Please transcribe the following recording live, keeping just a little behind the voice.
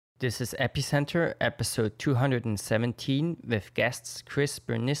This is Epicenter, episode 217, with guests Chris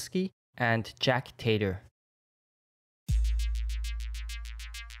Burniske and Jack Tater.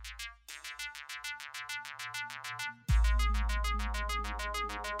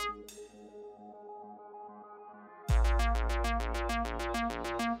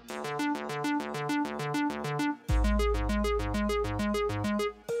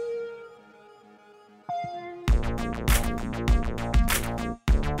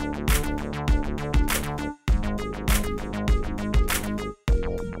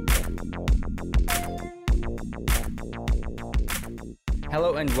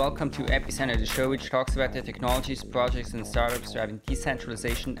 Hello and welcome to Epicenter, the show which talks about the technologies, projects and startups driving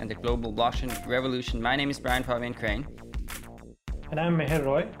decentralization and the global blockchain revolution. My name is Brian Fabian Crane. And I'm Meher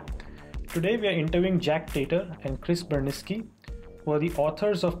Roy. Today we are interviewing Jack Tater and Chris Burniske, who are the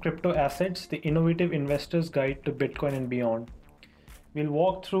authors of Crypto Assets, the Innovative Investor's Guide to Bitcoin and Beyond. We'll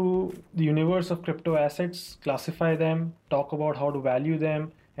walk through the universe of crypto assets, classify them, talk about how to value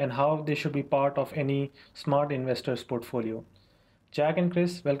them, and how they should be part of any smart investor's portfolio. Jack and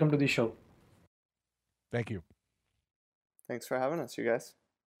Chris, welcome to the show. Thank you. Thanks for having us, you guys.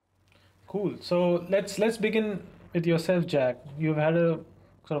 Cool. So let's begin with yourself, Jack. You've had a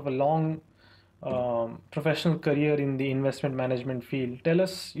sort of a long professional career in the investment management field. Tell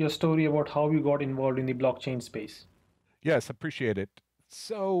us your story about how you got involved in the blockchain space. Yes, appreciate it.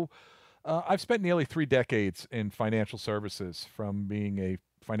 So I've spent nearly 3 decades in financial services, from being a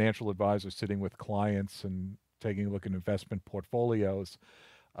financial advisor sitting with clients and taking a look at investment portfolios.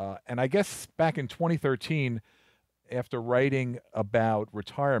 And I guess back in 2013, after writing about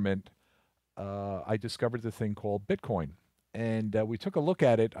retirement, I discovered the thing called Bitcoin. And we took a look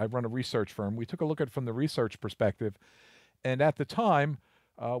at it. I run a research firm. We took a look at it from the research perspective. And at the time,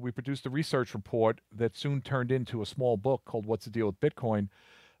 we produced a research report that soon turned into a small book called What's the Deal with Bitcoin?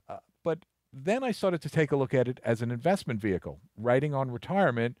 But then I started to take a look at it as an investment vehicle. Writing on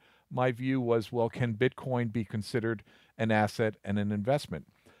retirement, my view was, well, can Bitcoin be considered an asset and an investment?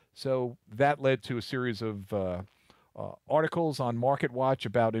 So that led to a series of articles on MarketWatch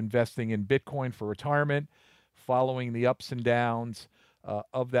about investing in Bitcoin for retirement, following the ups and downs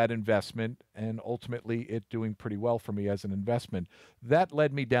of that investment, and ultimately it doing pretty well for me as an investment. That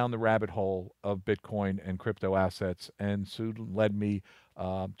led me down the rabbit hole of Bitcoin and crypto assets, and soon led me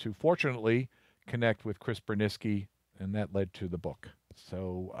to, fortunately, connect with Chris Burniske, and that led to the book.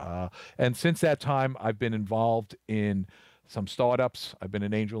 So, and since that time, I've been involved in some startups. I've been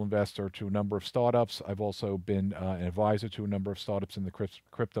an angel investor to a number of startups. I've also been an advisor to a number of startups in the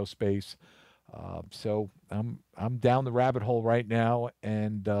crypto space. So I'm down the rabbit hole right now,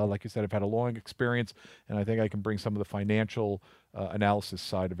 and like you said, I've had a long experience, and I think I can bring some of the financial analysis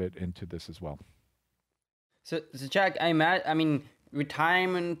side of it into this as well. So Jack, I mean,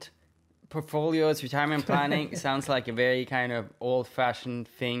 retirement portfolios, retirement planning sounds like a very kind of old-fashioned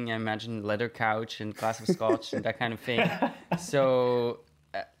thing. I imagine leather couch and glass of scotch and that kind of thing. So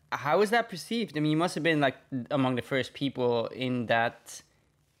how is that perceived? I mean, you must have been like among the first people in that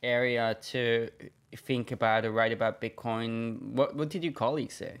area to think about or write about Bitcoin. What did your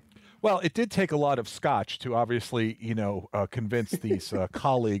colleagues say? Well, it did take a lot of scotch to obviously, convince these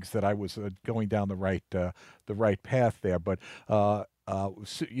colleagues that I was going down the right path there. But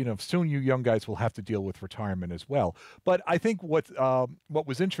soon you young guys will have to deal with retirement as well. But I think what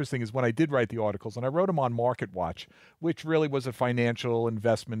was interesting is when I did write the articles, and I wrote them on MarketWatch, which really was a financial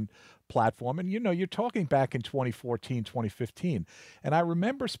investment platform. And, you're talking back in 2014, 2015. And I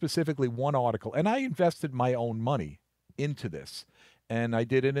remember specifically one article, and I invested my own money into this. And I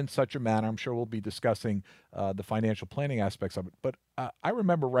did it in such a manner, I'm sure we'll be discussing the financial planning aspects of it. But I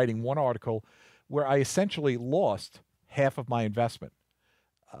remember writing one article where I essentially lost half of my investment.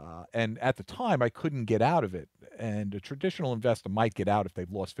 And at the time, I couldn't get out of it. And a traditional investor might get out if they've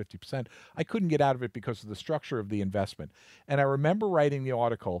lost 50%. I couldn't get out of it because of the structure of the investment. And I remember writing the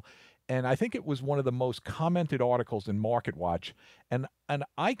article, and I think it was one of the most commented articles in MarketWatch. And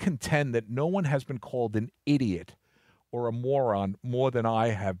I contend that no one has been called an idiot or a moron more than I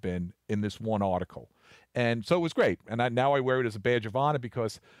have been in this one article. And so it was great. And now I wear it as a badge of honor,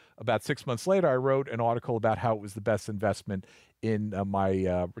 because about 6 months later, I wrote an article about how it was the best investment in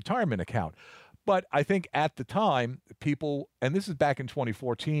my retirement account. But I think at the time, people, and this is back in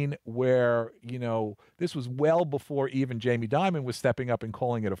 2014, where, this was well before even Jamie Dimon was stepping up and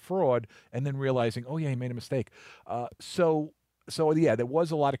calling it a fraud, and then realizing, oh yeah, he made a mistake. So yeah, there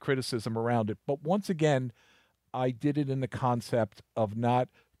was a lot of criticism around it. But once again, I did it in the concept of not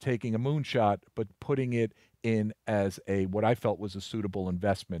taking a moonshot, but putting it in as what I felt was a suitable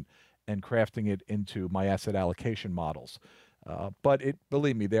investment, and crafting it into my asset allocation models. But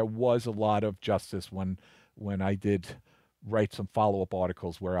believe me, there was a lot of justice when I did write some follow-up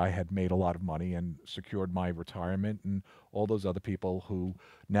articles where I had made a lot of money and secured my retirement, and all those other people who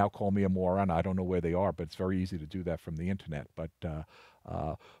now call me a moron. I don't know where they are, but it's very easy to do that from the internet. But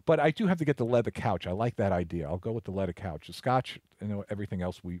I do have to get the leather couch. I like that idea. I'll go with the leather couch. The scotch, everything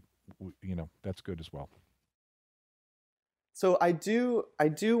else we that's good as well. So I do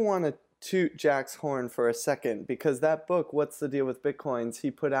want to toot Jack's horn for a second, because that book, What's the Deal with Bitcoins,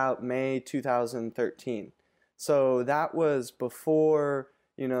 he put out May 2013. So that was before,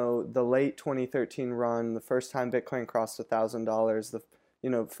 the late 2013 run, the first time Bitcoin crossed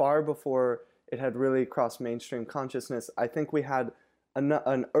 $1,000, far before it had really crossed mainstream consciousness. I think we had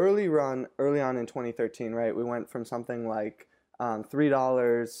an early run early on in 2013, right? We went from something like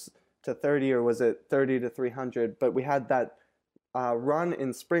 $3 to 30, or was it 30 to 300? But we had that run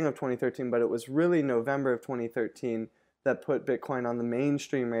in spring of 2013, but it was really November of 2013 that put Bitcoin on the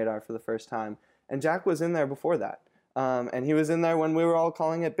mainstream radar for the first time. And Jack was in there before that. And he was in there when we were all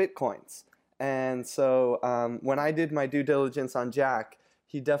calling it Bitcoins. And so when I did my due diligence on Jack,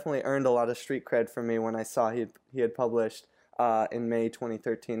 he definitely earned a lot of street cred for me when I saw he had published in May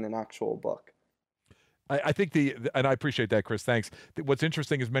 2013 an actual book. I think and I appreciate that, Chris. Thanks. What's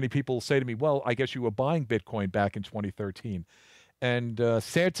interesting is many people say to me, well, I guess you were buying Bitcoin back in 2013. And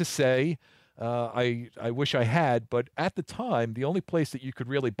sad to say, I wish I had, but at the time, the only place that you could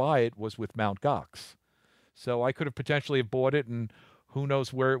really buy it was with Mt. Gox. So I could have potentially have bought it, and who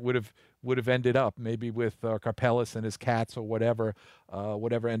knows where it would have ended up? Maybe with Karpelès and his cats, or whatever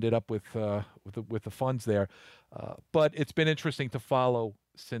ended up with the funds there. But it's been interesting to follow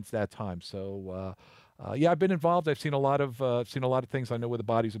since that time. So yeah, I've been involved. I've seen a lot of things. I know where the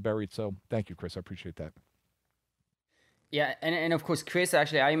bodies are buried. So thank you, Chris. I appreciate that. Yeah, and of course, Chris,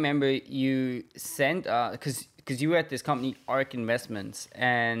 actually, I remember you sent, because you were at this company, ARK Investments,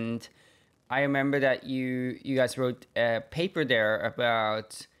 and I remember that you guys wrote a paper there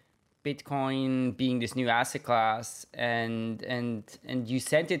about Bitcoin being this new asset class, and you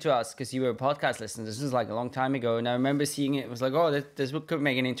sent it to us because you were a podcast listener. This was like a long time ago, and I remember seeing it. It was like, oh, this could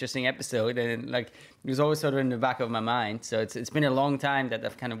make an interesting episode, and like it was always sort of in the back of my mind. So it's been a long time that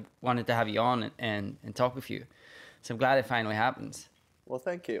I've kind of wanted to have you on and talk with you. So I'm glad it finally happens. Well,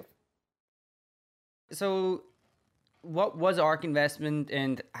 thank you. So what was ARK Investment,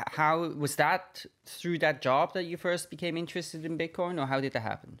 and how was that through that job that you first became interested in Bitcoin, or how did that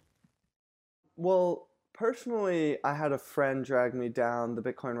happen? Well, personally, I had a friend drag me down the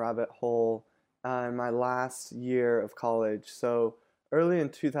Bitcoin rabbit hole in my last year of college. So early in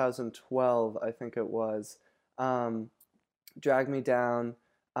 2012, I think it was, dragged me down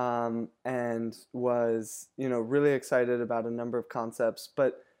and was, really excited about a number of concepts.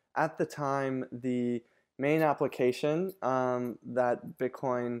 But at the time, the main application that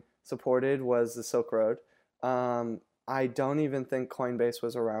Bitcoin supported was the Silk Road. I don't even think Coinbase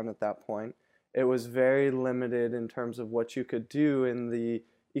was around at that point. It was very limited in terms of what you could do in the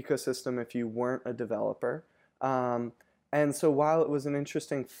ecosystem if you weren't a developer. And so while it was an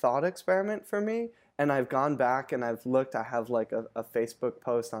interesting thought experiment for me, and I've gone back and I've looked, I have like a Facebook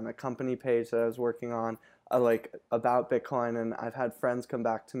post on a company page that I was working on like about Bitcoin, and I've had friends come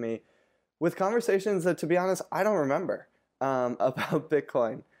back to me with conversations that, to be honest, I don't remember about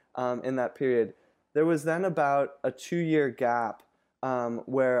Bitcoin in that period. There was then about a 2-year gap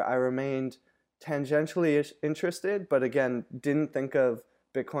where I remained tangentially interested, but again, didn't think of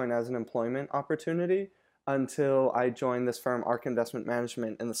Bitcoin as an employment opportunity until I joined this firm, ARK Investment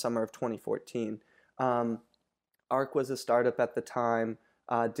Management, in the summer of 2014. ARK was a startup at the time,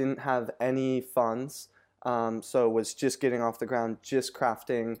 didn't have any funds, so was just getting off the ground, just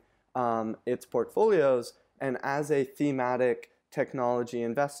crafting its portfolios. And as a thematic technology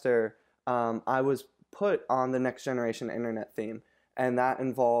investor, I was put on the next generation internet theme. And that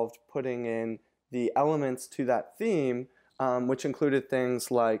involved putting in the elements to that theme, which included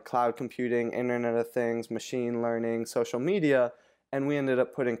things like cloud computing, Internet of Things, machine learning, social media, and we ended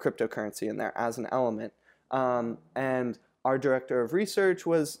up putting cryptocurrency in there as an element. And our director of research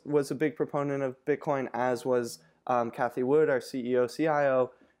was a big proponent of Bitcoin, as was Cathie Wood, our CEO,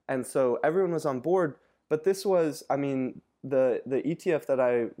 CIO, and so everyone was on board. But this was, the ETF that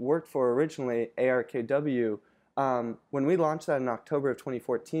I worked for originally, ARKW, when we launched that in October of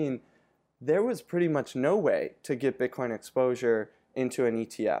 2014, there was pretty much no way to get Bitcoin exposure into an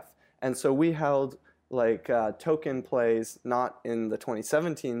ETF. And so we held like token plays, not in the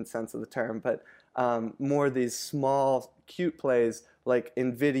 2017 sense of the term, but more these small, cute plays like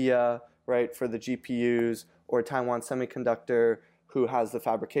NVIDIA, right, for the GPUs, or Taiwan Semiconductor, who has the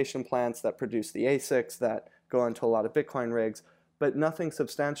fabrication plants that produce the ASICs that go into a lot of Bitcoin rigs, but nothing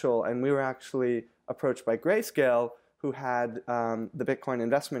substantial. And we were actually approached by Grayscale, who had the Bitcoin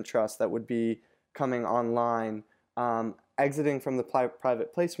Investment Trust that would be coming online, exiting from the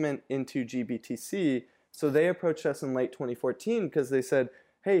private placement into GBTC. So they approached us in late 2014 because they said,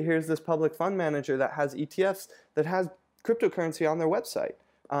 hey, here's this public fund manager that has ETFs that has cryptocurrency on their website.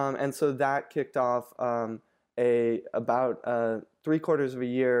 And so that kicked off about 3/4 of a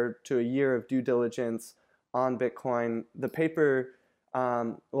year to a year of due diligence on Bitcoin. The paper,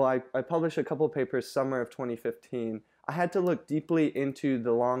 I published a couple of papers summer of 2015. I had to look deeply into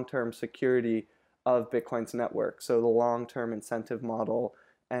the long-term security of Bitcoin's network, so the long-term incentive model,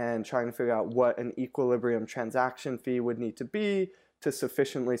 and trying to figure out what an equilibrium transaction fee would need to be to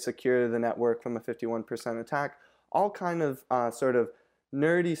sufficiently secure the network from a 51% attack. All kind of sort of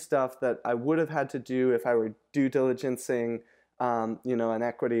nerdy stuff that I would have had to do if I were due diligencing, an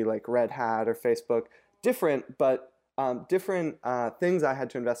equity like Red Hat or Facebook. Different things I had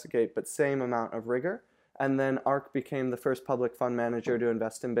to investigate, but same amount of rigor. And then ARK became the first public fund manager to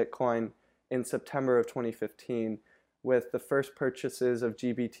invest in Bitcoin in September of 2015, with the first purchases of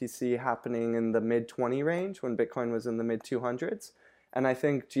GBTC happening in the mid-20 range when Bitcoin was in the mid-200s. And I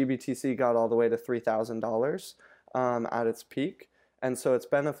think GBTC got all the way to $3,000 at its peak. And so it's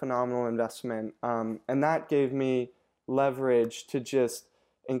been a phenomenal investment. And that gave me leverage to just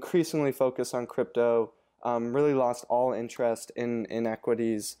increasingly focus on crypto. Really lost all interest in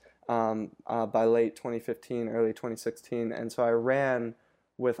equities by late 2015, early 2016. And so I ran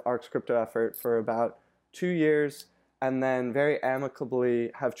with ARK's crypto effort for about 2 years, and then very amicably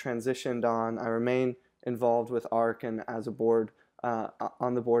have transitioned on. I remain involved with ARK and as a board,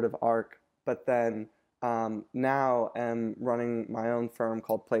 on the board of ARK, but then now am running my own firm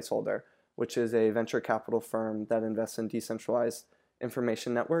called Placeholder, which is a venture capital firm that invests in decentralized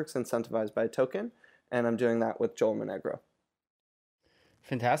information networks incentivized by a token, and I'm doing that with Joel Monegro.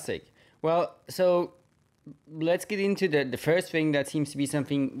 Fantastic. Well, so let's get into the first thing that seems to be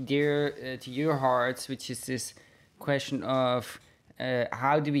something dear to your hearts, which is this question of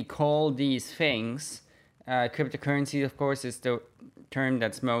how do we call these things? Cryptocurrency, of course, is the term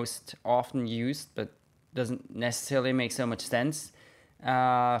that's most often used, but doesn't necessarily make so much sense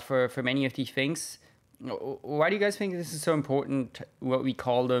for many of these things. Why do you guys think this is so important, what we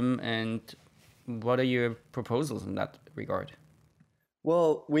call them, and what are your proposals in that regard?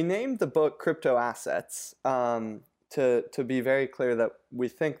 Well, we named the book Crypto Assets to be very clear that we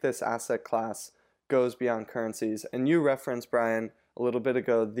think this asset class goes beyond currencies. And you referenced, Brian, a little bit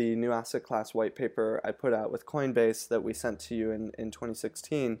ago, the new asset class white paper I put out with Coinbase that we sent to you in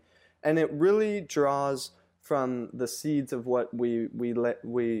 2016. And it really draws from the seeds of what we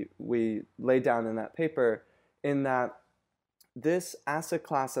laid down in that paper, in that this asset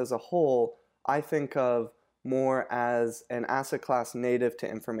class as a whole, I think of more as an asset class native to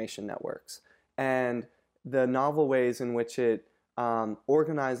information networks. And the novel ways in which it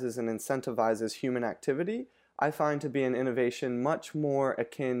organizes and incentivizes human activity, I find to be an innovation much more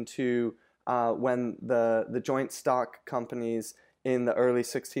akin to when the joint stock companies in the early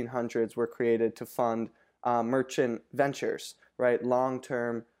 1600s were created to fund merchant ventures, right?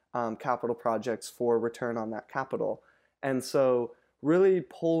 Long-term capital projects for return on that capital. And so really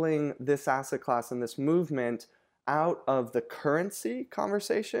pulling this asset class and this movement out of the currency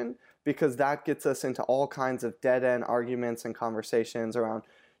conversation, because that gets us into all kinds of dead-end arguments and conversations around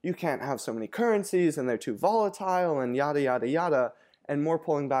you can't have so many currencies and they're too volatile and yada, yada, yada, and more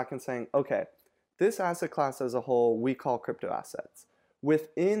pulling back and saying, okay, this asset class as a whole we call crypto assets.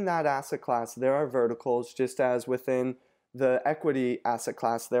 Within that asset class, there are verticals, just as within the equity asset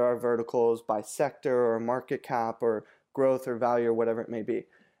class, there are verticals by sector or market cap or growth or value or whatever it may be.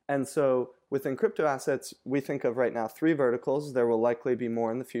 And so within crypto assets, we think of right now 3 verticals. There will likely be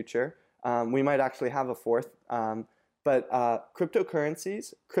more in the future. We might actually have a 4th. But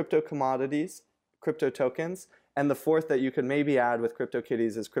cryptocurrencies, crypto commodities, crypto tokens, and the 4th that you could maybe add with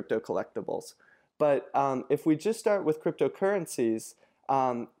CryptoKitties is crypto collectibles. But if we just start with cryptocurrencies,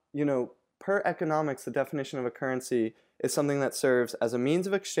 per economics, the definition of a currency is something that serves as a means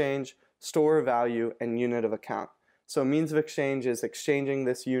of exchange, store of value, and unit of account. So means of exchange is exchanging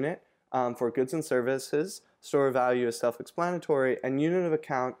this unit for goods and services. Store of value is self-explanatory, and unit of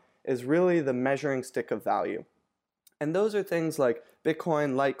account is really the measuring stick of value. And those are things like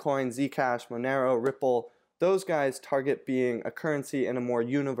Bitcoin, Litecoin, Zcash, Monero, Ripple. Those guys target being a currency in a more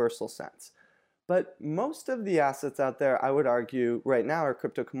universal sense. But most of the assets out there, I would argue, right now are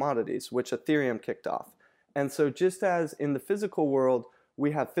crypto commodities, which Ethereum kicked off. And so just as in the physical world,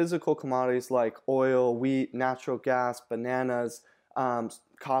 we have physical commodities like oil, wheat, natural gas, bananas,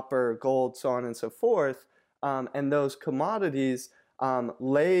 copper, gold, so on and so forth, and those commodities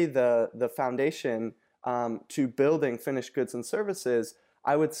lay the foundation to building finished goods and services.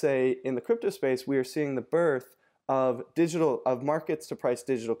 I would say in the crypto space, we are seeing the birth of markets to price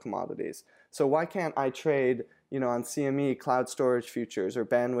digital commodities. So why can't I trade, on CME cloud storage futures or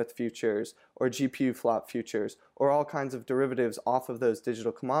bandwidth futures or GPU flop futures or all kinds of derivatives off of those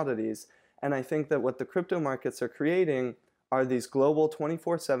digital commodities? And I think that what the crypto markets are creating are these global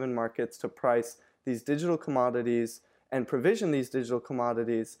 24/7 markets to price these digital commodities and provision these digital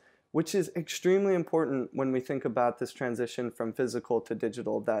commodities, which is extremely important when we think about this transition from physical to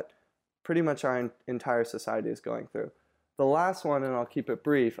digital that pretty much our entire society is going through. The last one, and I'll keep it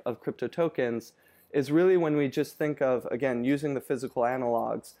brief, of crypto tokens is really when we just think of, again, using the physical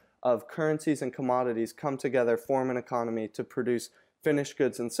analogs of currencies and commodities come together, form an economy to produce finished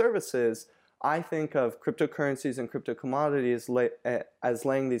goods and services. I think of cryptocurrencies and crypto commodities as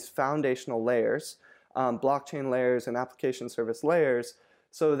laying these foundational layers, blockchain layers and application service layers,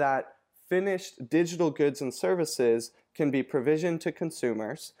 so that finished digital goods and services can be provisioned to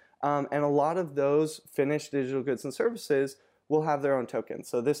consumers. And a lot of those finished digital goods and services will have their own tokens.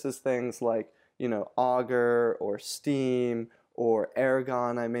 So this is things like, Augur or Steam or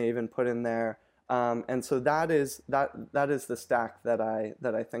Aragon, I may even put in there. And so that is the stack that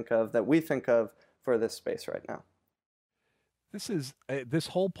I think of, that we think of for this space right now. This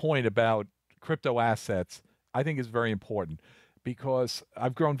whole point about crypto assets, I think, is very important, because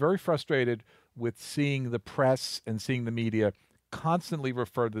I've grown very frustrated with seeing the press and seeing the media constantly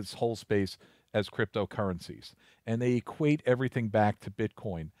refer to this whole space as cryptocurrencies, and they equate everything back to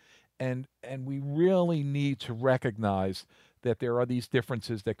Bitcoin. And we really need to recognize that there are these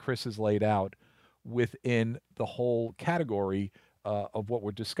differences that Chris has laid out within the whole category of what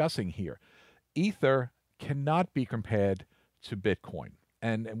we're discussing here. Ether cannot be compared to Bitcoin.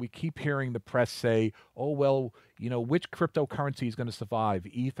 And we keep hearing the press say, oh, well, which cryptocurrency is going to survive,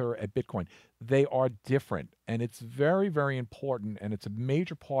 Ether or Bitcoin? They are different. And it's very, very important, and it's a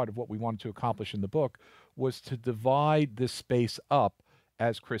major part of what we wanted to accomplish in the book, was to divide this space up,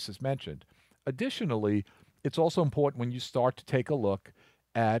 as Chris has mentioned. Additionally, it's also important when you start to take a look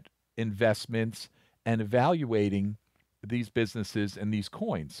at investments and evaluating these businesses and these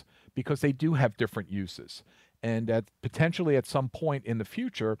coins, because they do have different uses. And potentially at some point in the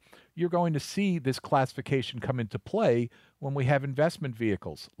future, you're going to see this classification come into play when we have investment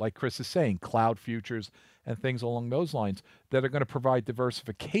vehicles, like Chris is saying, cloud futures and things along those lines, that are going to provide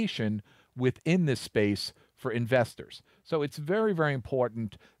diversification within this space for investors. So it's very, very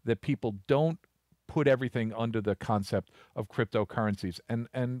important that people don't put everything under the concept of cryptocurrencies.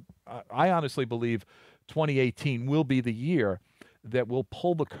 And I honestly believe 2018 will be the year that will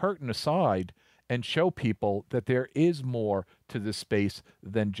pull the curtain aside and show people that there is more to this space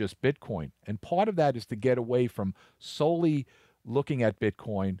than just Bitcoin. And part of that is to get away from solely looking at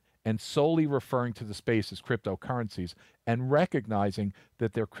Bitcoin and solely referring to the space as cryptocurrencies, and recognizing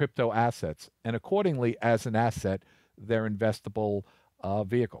that they're crypto assets, and accordingly, as an asset, they're investable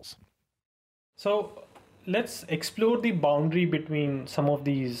vehicles. So let's explore the boundary between some of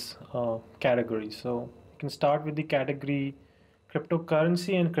these categories. So you can start with the category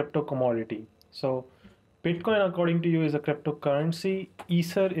cryptocurrency and crypto commodity. So Bitcoin, according to you, is a cryptocurrency.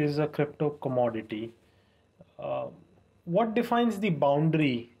 Ether is a crypto commodity. What defines the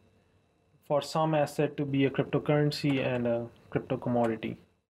boundary for some asset to be a cryptocurrency and a crypto commodity?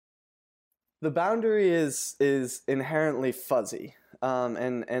 The boundary is inherently fuzzy,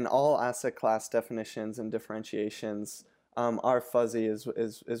 and all asset class definitions and differentiations are fuzzy,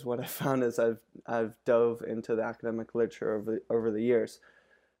 is what I found as I've dove into the academic literature over the years.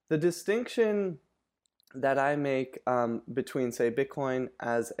 The distinction that I make between, say, Bitcoin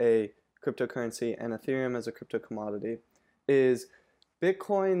as a cryptocurrency and Ethereum as a crypto commodity is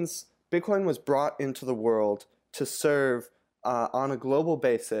Bitcoin was brought into the world to serve on a global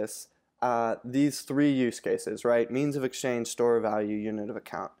basis these three use cases, right? Means of exchange, store of value, unit of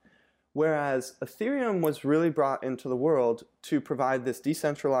account. Whereas Ethereum was really brought into the world to provide this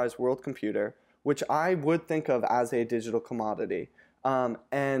decentralized world computer, which I would think of as a digital commodity.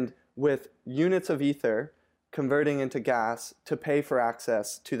 And with units of Ether converting into gas to pay for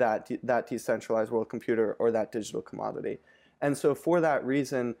access to that decentralized world computer or that digital commodity. And so for that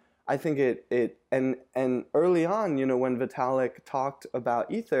reason, I think and early on, when Vitalik talked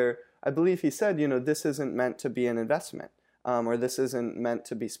about Ether, I believe he said, this isn't meant to be an investment, or this isn't meant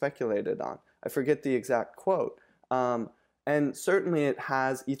to be speculated on. I forget the exact quote. And certainly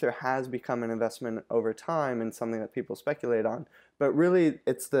Ether has become an investment over time and something that people speculate on. But really,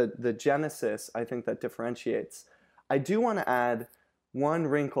 it's the genesis, I think, that differentiates. I do want to add one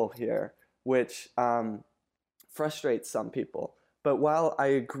wrinkle here, which frustrates some people. But while I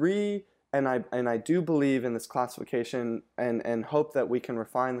agree and I do believe in this classification and hope that we can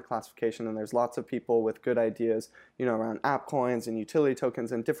refine the classification, and there's lots of people with good ideas, around app coins and utility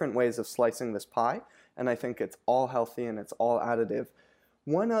tokens and different ways of slicing this pie, and I think it's all healthy and it's all additive.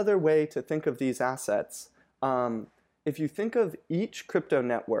 One other way to think of these assets, if you think of each crypto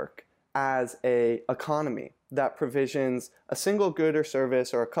network as an economy that provisions a single good or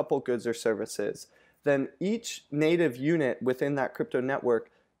service or a couple goods or services, then each native unit within that crypto network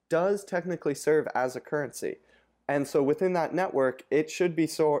does technically serve as a currency. And so within that network, it should be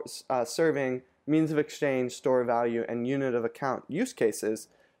serving means of exchange, store of value, and unit of account use cases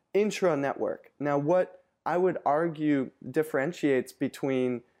intra-network. Now, what I would argue differentiates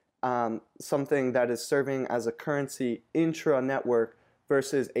between something that is serving as a currency intra-network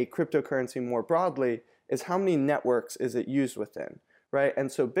versus a cryptocurrency more broadly is how many networks is it used within, right?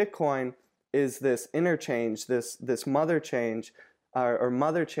 And so Bitcoin is this interchange, this mother chain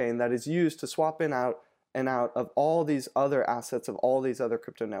that is used to swap in and out of all these other assets of all these other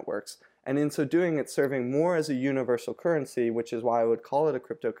crypto networks. And in so doing, it's serving more as a universal currency, which is why I would call it a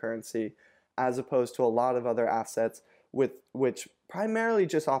cryptocurrency, as opposed to a lot of other assets which primarily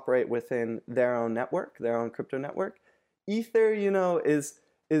just operate within their own network, their own crypto network. Ether,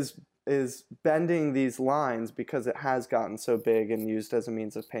 is bending these lines because it has gotten so big and used as a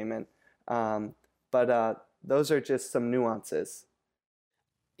means of payment. But those are just some nuances.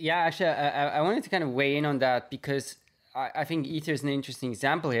 Yeah, actually, I wanted to kind of weigh in on that because I think Ether is an interesting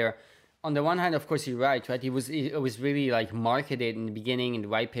example here. On the one hand, of course, you're right? It was really like marketed in the beginning in the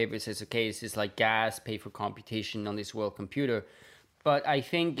white paper. It says, okay, this is like gas, pay for computation on this world computer. But I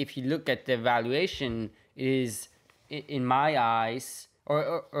think if you look at the valuation, is in my eyes,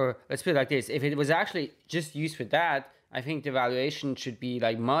 or let's put it like this: if it was actually just used for that, I think the valuation should be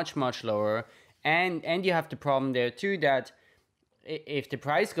like much, much lower. And you have the problem there too that if the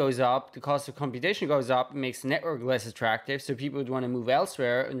price goes up, the cost of computation goes up, it makes the network less attractive. So people would want to move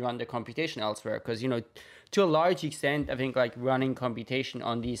elsewhere and run their computation elsewhere. Because, to a large extent, I think like running computation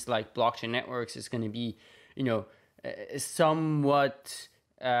on these like blockchain networks is going to be, somewhat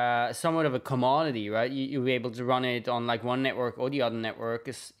of a commodity, right? You'll be able to run it on like one network or the other network,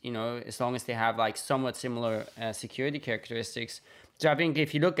 as long as they have like somewhat similar security characteristics. So I think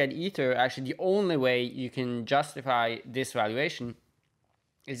if you look at Ether, actually the only way you can justify this valuation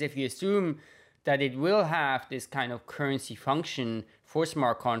is if you assume that it will have this kind of currency function for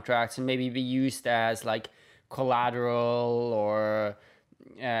smart contracts and maybe be used as like collateral or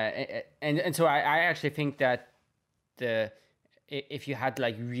and so I actually think that if you had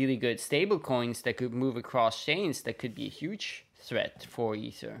like really good stable coins that could move across chains, that could be a huge threat for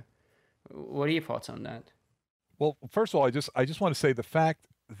Ether. What are your thoughts on that? Well, first of all, I just want to say the fact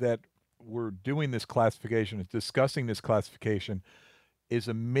that we're doing this classification and discussing this classification is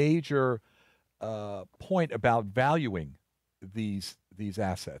a major point about valuing these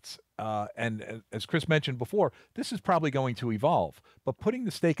assets. And as Chris mentioned before, this is probably going to evolve. But putting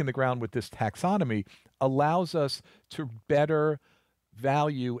the stake in the ground with this taxonomy allows us to better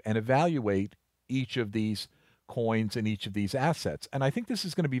value and evaluate each of these coins and each of these assets. And I think this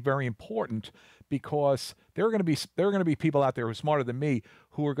is going to be very important because there are going to be people out there who are smarter than me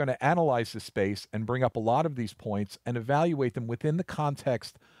who are going to analyze this space and bring up a lot of these points and evaluate them within the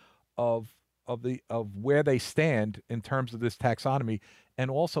context of where they stand in terms of this taxonomy,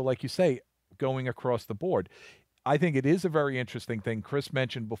 and also, like you say, going across the board. I think it is a very interesting thing. Chris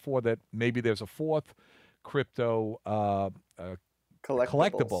mentioned before that maybe there's a fourth crypto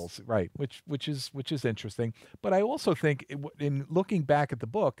collectibles, right? Which is interesting. But I also think in looking back at the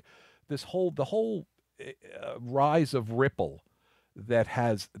book, the whole rise of Ripple that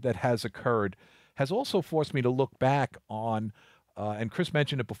has occurred has also forced me to look back on. And Chris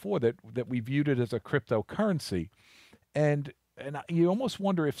mentioned it before that we viewed it as a cryptocurrency, and you almost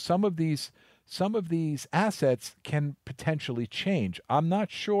wonder if some of these assets can potentially change. I'm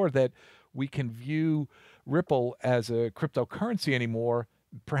not sure that we can view Ripple as a cryptocurrency anymore.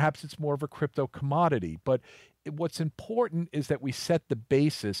 Perhaps it's more of a crypto commodity. But what's important is that we set the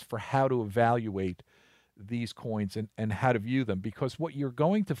basis for how to evaluate these coins and how to view them, because what you're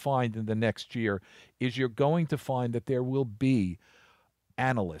going to find in the next year is you're going to find that there will be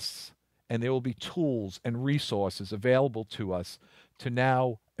analysts and there will be tools and resources available to us to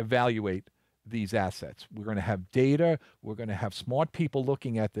now evaluate these assets. We're going to have data, we're going to have smart people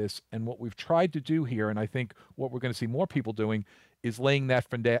looking at this, and what we've tried to do here, and I think what we're going to see more people doing, is laying that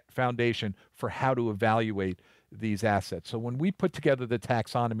foundation for how to evaluate these assets. So when we put together the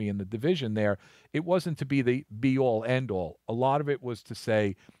taxonomy and the division there, it wasn't to be the be-all, end-all. A lot of it was to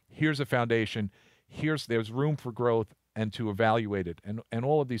say, here's a foundation, there's room for growth and to evaluate it. And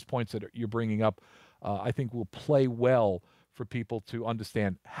all of these points that you're bringing up, I think will play well for people to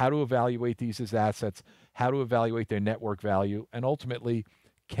understand how to evaluate these as assets, how to evaluate their network value, and ultimately,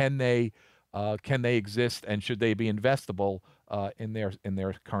 can they exist and should they be investable in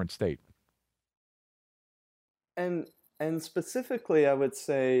their current state? And specifically, I would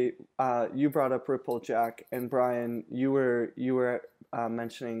say you brought up Ripple, Jack, and Brian. You were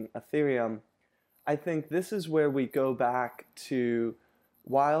mentioning Ethereum. I think this is where we go back to,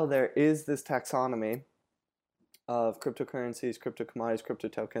 while there is this taxonomy of cryptocurrencies, crypto commodities, crypto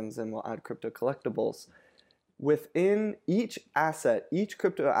tokens, and we'll add crypto collectibles, within each asset, each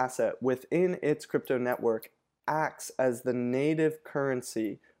crypto asset within its crypto network acts as the native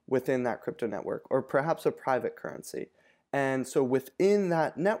currency within that crypto network, or perhaps a private currency. And so within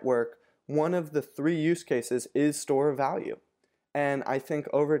that network, one of the three use cases is store of value. And I think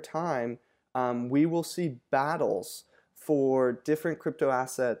over time, we will see battles for different crypto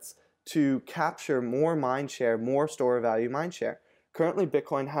assets to capture more mindshare, more store of value mindshare. Currently,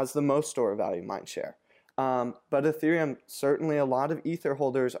 Bitcoin has the most store of value mindshare. But Ethereum, certainly a lot of Ether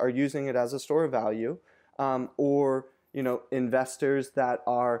holders are using it as a store of value, or investors that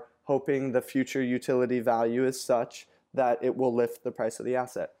are hoping the future utility value is such that it will lift the price of the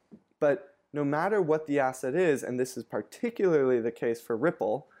asset. But no matter what the asset is, and this is particularly the case for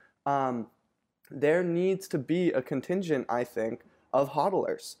Ripple, there needs to be a contingent, I think, of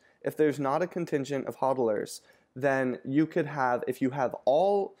hodlers. If there's not a contingent of hodlers, then you could have, if you have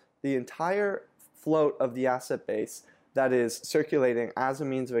the entire float of the asset base that is circulating as a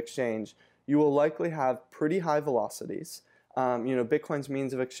means of exchange, you will likely have pretty high velocities. Bitcoin's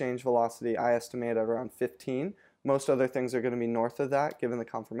means of exchange velocity, I estimate at around 15. Most other things are going to be north of that, given the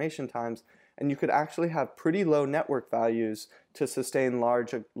confirmation times. And you could actually have pretty low network values to sustain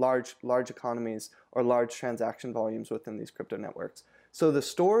large economies or large transaction volumes within these crypto networks. So the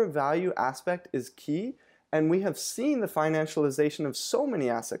store of value aspect is key. And we have seen the financialization of so many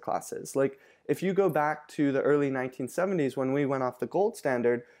asset classes. Like, if you go back to the early 1970s when we went off the gold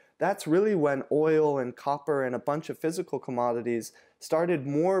standard, that's really when oil and copper and a bunch of physical commodities started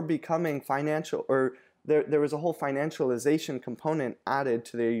more becoming financial, or there was a whole financialization component added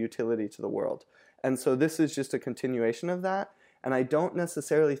to their utility to the world. And so this is just a continuation of that. And I don't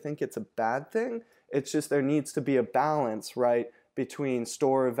necessarily think it's a bad thing. It's just there needs to be a balance, right, between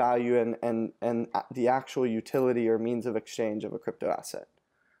store of value and the actual utility or means of exchange of a crypto asset.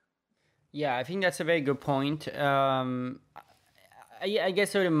 Yeah, I think that's a very good point. I guess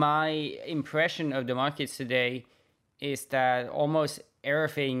sort of my impression of the markets today is that almost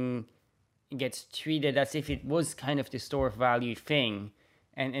everything gets treated as if it was kind of the store of value thing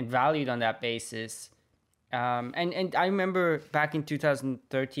and valued on that basis. And I remember back in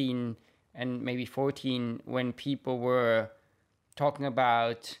 2013 and maybe 14 when people were talking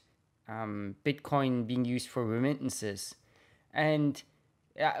about Bitcoin being used for remittances. And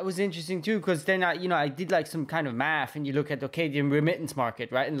it was interesting too, because then I did like some kind of math, and you look at, okay, the remittance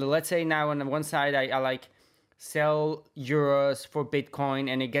market, right? And let's say now on the one side, I like sell euros for Bitcoin,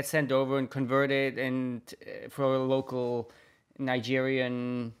 and it gets sent over and converted, and for a local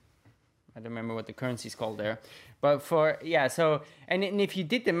Nigerian, I don't remember what the currency is called there, but so and if you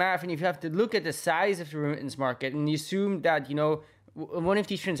did the math, and if you have to look at the size of the remittance market, and you assume that one of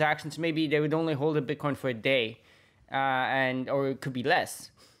these transactions, maybe they would only hold a Bitcoin for a day, or it could be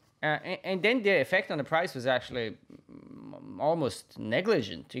less, and then the effect on the price was actually almost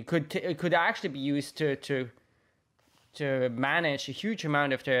negligent. It could actually be used to manage a huge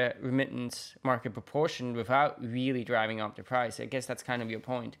amount of the remittance market proportion without really driving up the price. I guess that's kind of your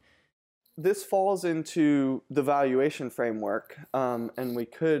point. This falls into the valuation framework, and we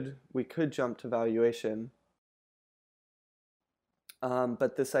could jump to valuation.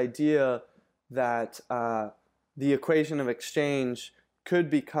 But this idea that the equation of exchange could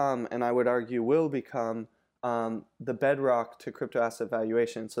become, and I would argue will become, the bedrock to crypto asset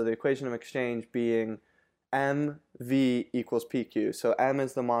valuation. So the equation of exchange being MV equals PQ. So M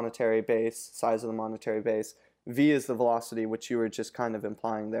is the monetary base, size of the monetary base. V is the velocity, which you were just kind of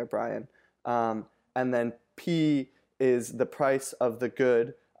implying there, Brian. And then P is the price of the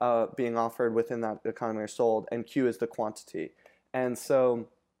good being offered within that economy or sold, and Q is the quantity. And so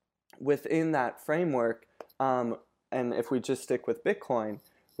within that framework, and if we just stick with Bitcoin,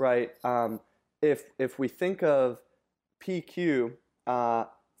 right, if we think of PQ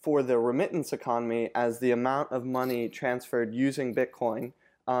for the remittance economy as the amount of money transferred using Bitcoin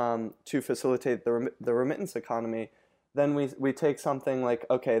to facilitate the remittance economy, then we take something like,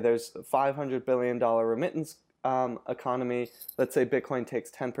 okay, there's $500 billion remittance economy, let's say Bitcoin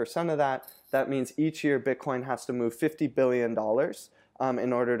takes 10% of that. That means each year Bitcoin has to move $50 billion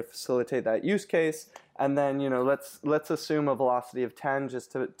in order to facilitate that use case. And then, let's assume a velocity of 10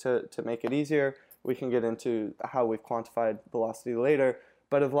 just to make it easier. We can get into how we've quantified velocity later.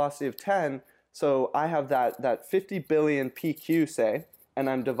 But a velocity of 10, so I have that 50 billion PQ, say, and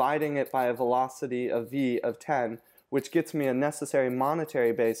I'm dividing it by a velocity of V of 10, which gets me a necessary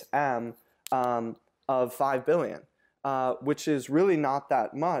monetary base, M, of 5 billion, which is really not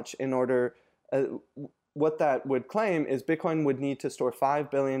that much in order, what that would claim is Bitcoin would need to store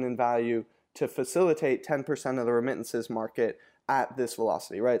 5 billion in value to facilitate 10% of the remittances market at this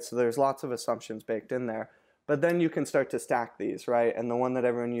velocity, right? So there's lots of assumptions baked in there. But then you can start to stack these, right? And the one that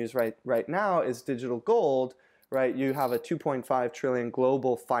everyone uses right now is digital gold, right? You have a 2.5 trillion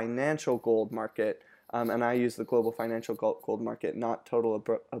global financial gold market, and I use the global financial gold market, not total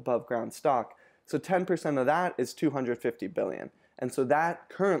above ground stock. So 10% of that is 250 billion. And so that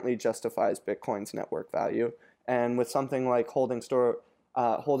currently justifies Bitcoin's network value. And with something like holding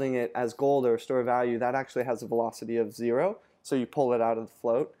it as gold or store value, that actually has a velocity of 0. So you pull it out of the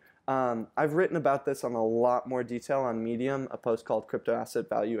float. I've written about this on a lot more detail on Medium, a post called Crypto Asset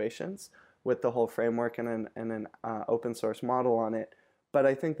Valuations, with the whole framework and an open source model on it. But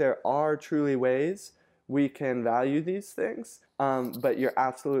I think there are truly ways we can value these things. But you're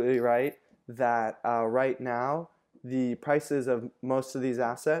absolutely right that right now, the prices of most of these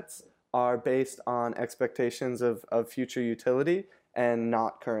assets are based on expectations of future utility and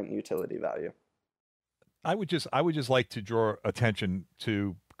not current utility value. I would just like to draw attention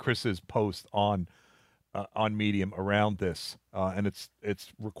to Chris's post on Medium around this, and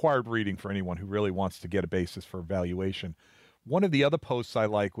it's required reading for anyone who really wants to get a basis for valuation. One of the other posts I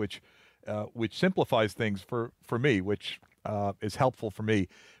like, which simplifies things for me, which is helpful for me,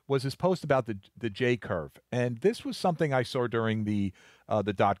 was his post about the J curve, and this was something I saw during the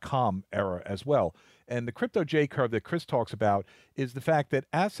 .com era as well. And the crypto J curve that Chris talks about is the fact that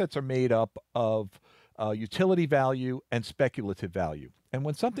assets are made up of utility value and speculative value. And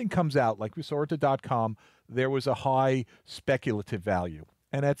when something comes out, like we saw at the .com, there was a high speculative value.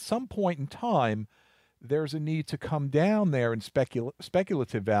 And at some point in time, there's a need to come down there in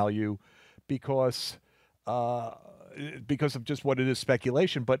speculative value because of just what it is,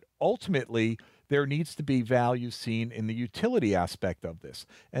 speculation. But ultimately, there needs to be value seen in the utility aspect of this.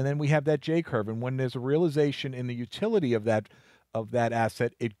 And then we have that J curve. And when there's a realization in the utility of that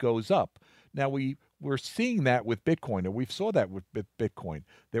asset, it goes up. Now, we're seeing that with Bitcoin, or we saw that with Bitcoin.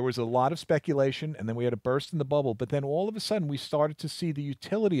 There was a lot of speculation, and then we had a burst in the bubble. But then all of a sudden, we started to see the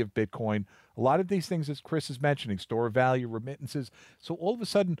utility of Bitcoin. A lot of these things, as Chris is mentioning, store of value, remittances. So all of a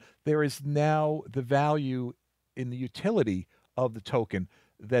sudden, there is now the value in the utility of the token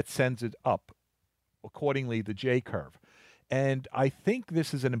that sends it up. Accordingly, the J curve. And I think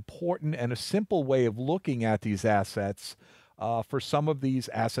this is an important and a simple way of looking at these assets. For some of these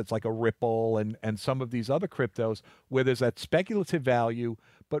assets like a Ripple and some of these other cryptos where there's that speculative value,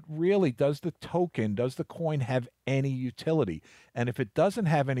 but really does the coin have any utility? And if it doesn't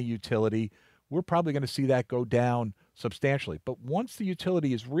have any utility, we're probably going to see that go down substantially. But once the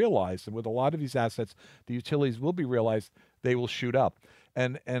utility is realized, and with a lot of these assets, the utilities will be realized, they will shoot up.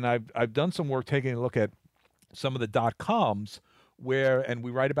 And I've done some work taking a look at some of the .coms where, and we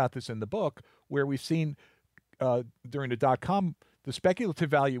write about this in the book, where we've seen during the .com, the speculative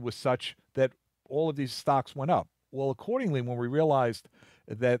value was such that all of these stocks went up. Well, accordingly, when we realized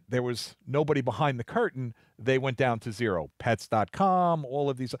that there was nobody behind the curtain, they went down to zero. Pets.com,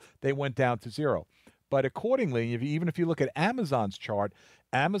 all of these, they went down to zero. But accordingly, even if you look at Amazon's chart,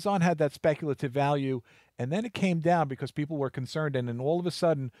 Amazon had that speculative value, and then it came down because people were concerned, and then all of a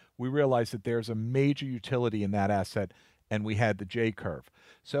sudden, we realized that there's a major utility in that asset, and we had the J curve.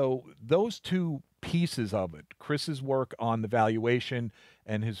 So those two pieces of it, Chris's work on the valuation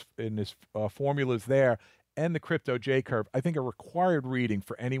and his formulas there, and the crypto J curve, I think are required reading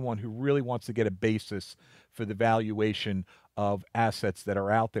for anyone who really wants to get a basis for the valuation of assets that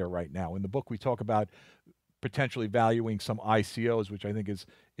are out there right now. In the book, we talk about potentially valuing some ICOs, which I think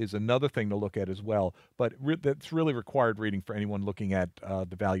is another thing to look at as well. But that's really required reading for anyone looking at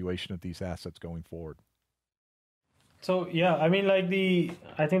the valuation of these assets going forward. So yeah, I mean,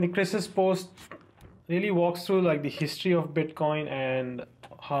 I think the Chris's post really walks through the history of Bitcoin and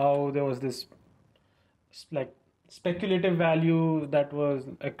how there was this speculative value that was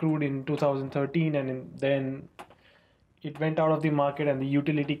accrued in 2013, and then it went out of the market and the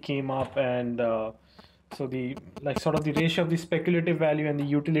utility came up, and so the sort of the ratio of the speculative value and the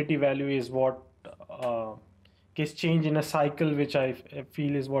utility value is what gets changed in a cycle, which I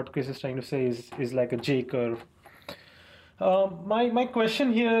feel is what Chris is trying to say is like a J curve. My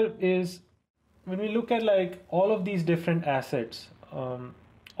question here is, when we look at like all of these different assets,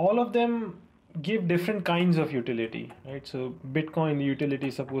 all of them give different kinds of utility, right? So Bitcoin, the utility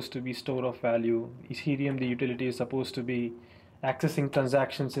is supposed to be store of value. Ethereum, the utility is supposed to be accessing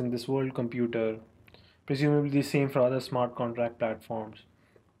transactions in this world computer. Presumably the same for other smart contract platforms.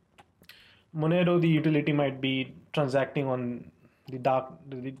 Monero, the utility might be transacting on the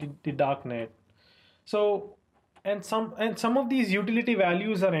dark net. So, and some of these utility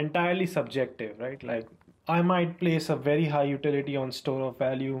values are entirely subjective, right? Like I might place a very high utility on store of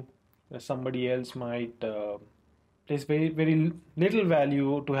value, where somebody else might place very little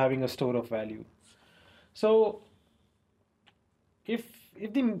value to having a store of value. So, if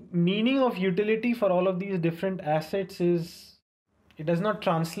if the meaning of utility for all of these different assets is, it does not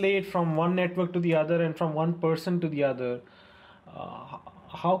translate from one network to the other and from one person to the other, uh,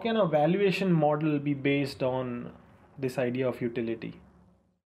 how can a valuation model be based on this idea of utility?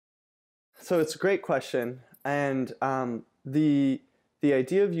 So it's a great question, and the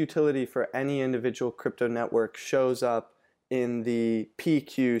idea of utility for any individual crypto network shows up in the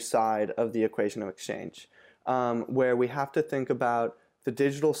PQ side of the equation of exchange, where we have to think about the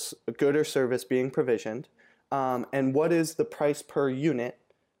digital good or service being provisioned, and what is the price per unit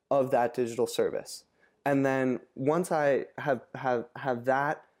of that digital service. And then once I have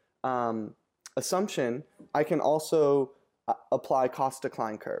that assumption, I can also apply cost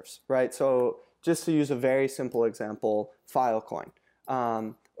decline curves, right? So just to use a very simple example, Filecoin.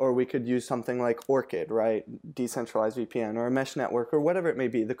 Or we could use something like Orchid, right? Decentralized VPN or a mesh network or whatever it may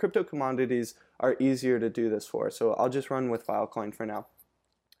be. The crypto commodities are easier to do this for. So I'll just run with Filecoin for now.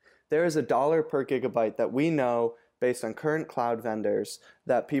 There is $1 per gigabyte that we know based on current cloud vendors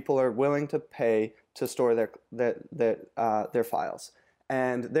that people are willing to pay to store their files.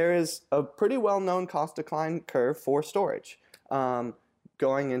 And there is a pretty well-known cost decline curve for storage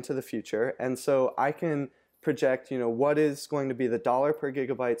going into the future. And so I can project, what is going to be the $1 per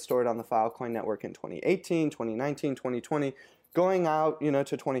gigabyte stored on the Filecoin network in 2018, 2019, 2020, going out, to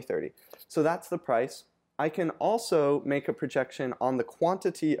 2030. So that's the price. I can also make a projection on the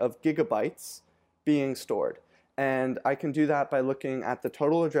quantity of gigabytes being stored. And I can do that by looking at the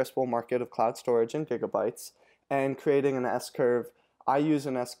total addressable market of cloud storage in gigabytes and creating an S-curve. I use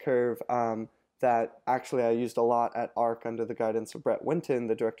an S-curve that actually I used a lot at ARC under the guidance of Brett Winton,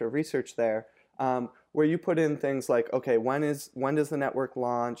 the director of research there, where you put in things like, okay, when does the network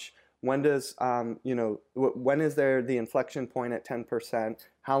launch? When does, when is there the inflection point at 10%?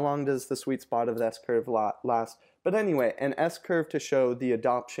 How long does the sweet spot of the S-curve last? But anyway, an S-curve to show the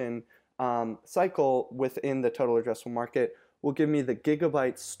adoption cycle within the total addressable market will give me the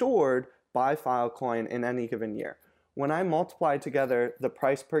gigabytes stored by Filecoin in any given year. When I multiply together the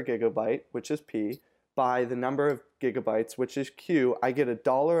price per gigabyte, which is P, by the number of gigabytes, which is Q, I get a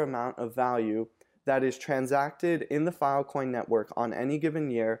dollar amount of value that is transacted in the Filecoin network on any given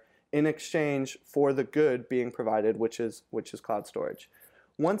year in exchange for the good being provided, which is cloud storage.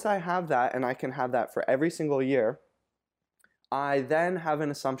 Once I have that, and I can have that for every single year, I then have an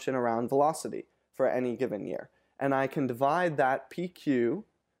assumption around velocity for any given year. And I can divide that PQ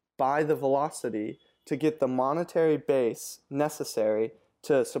by the velocity to get the monetary base necessary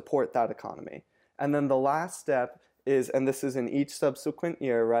to support that economy. And then the last step is, and this is in each subsequent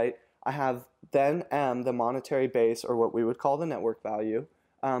year, right? I have then M, the monetary base, or what we would call the network value.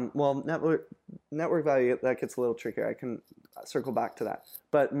 Network value, that gets a little trickier. I can circle back to that.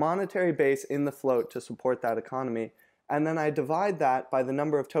 But monetary base in the float to support that economy. And then I divide that by the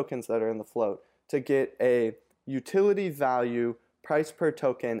number of tokens that are in the float to get a utility value price per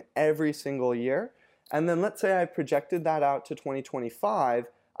token every single year. And then let's say I projected that out to 2025.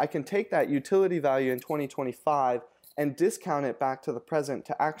 I can take that utility value in 2025 and discount it back to the present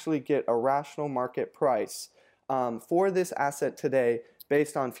to actually get a rational market price for this asset today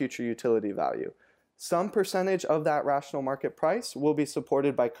based on future utility value. Some percentage of that rational market price will be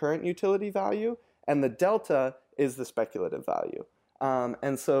supported by current utility value, and the delta is the speculative value.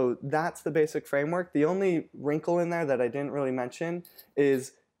 And so that's the basic framework. The only wrinkle in there that I didn't really mention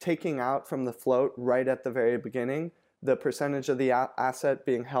is taking out from the float right at the very beginning the percentage of the asset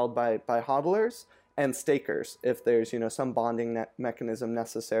being held by hodlers and stakers if there's some bonding mechanism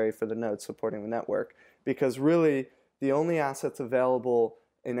necessary for the nodes supporting the network. Because really the only assets available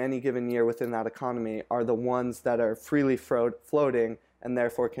in any given year within that economy are the ones that are freely floating and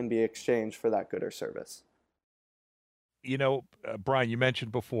therefore can be exchanged for that good or service. Brian, you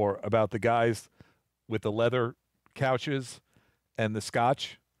mentioned before about the guys with the leather couches and the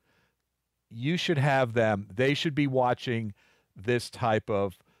scotch. You should have them. They should be watching this type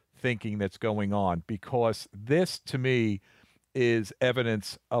of thinking that's going on, because this, to me, is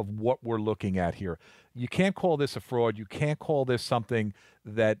evidence of what we're looking at here. You can't call this a fraud. You can't call this something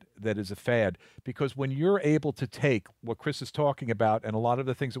that is a fad, because when you're able to take what Chris is talking about and a lot of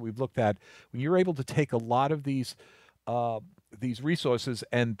the things that we've looked at, when you're able to take a lot of these resources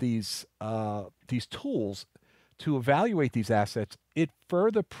and these tools to evaluate these assets, it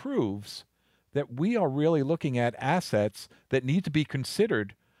further proves that we are really looking at assets that need to be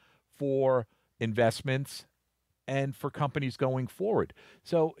considered for investments and for companies going forward.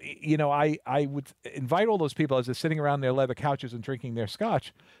 So, I would invite all those people, as they're sitting around their leather couches and drinking their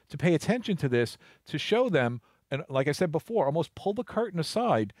scotch, to pay attention to this, to show them, and like I said before, almost pull the curtain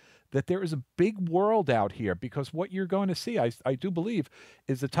aside, that there is a big world out here, because what you're going to see, I do believe,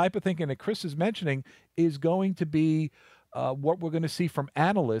 is the type of thinking that Chris is mentioning is going to be what we're going to see from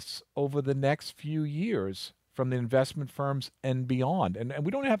analysts over the next few years, from the investment firms and beyond. And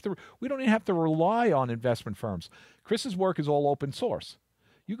we don't even have to rely on investment firms. Chris's work is all open source.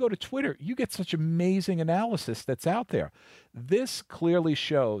 You go to Twitter, you get such amazing analysis that's out there. This clearly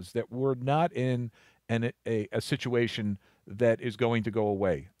shows that we're not in a situation that is going to go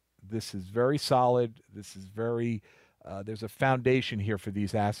away. This is very solid. This is very, there's a foundation here for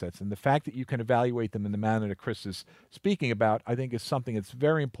these assets. And the fact that you can evaluate them in the manner that Chris is speaking about, I think, is something that's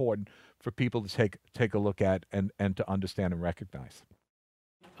very important for people to take a look at and to understand and recognize.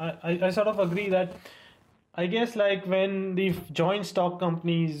 I sort of agree that, I guess, like when the joint stock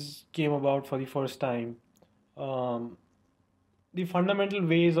companies came about for the first time, the fundamental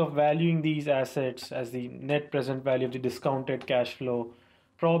ways of valuing these assets as the net present value of the discounted cash flow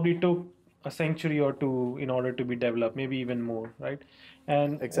probably took a century or two in order to be developed, maybe even more, right?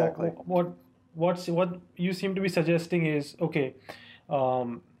 And Exactly. what you seem to be suggesting is, okay,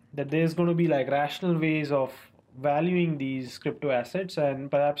 that there's going to be like rational ways of valuing these crypto assets, and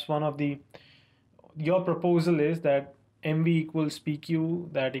perhaps your proposal is that MV equals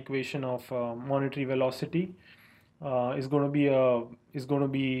PQ, that equation of monetary velocity, is going to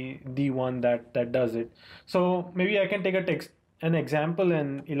be the one that does it. So maybe I can take an example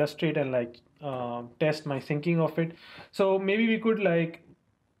and illustrate and test my thinking of it. So maybe we could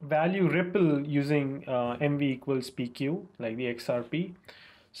value Ripple using MV equals PQ, like the XRP.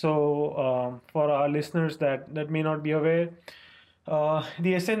 So for our listeners that may not be aware,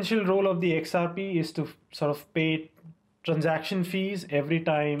 the essential role of the XRP is to sort of pay transaction fees every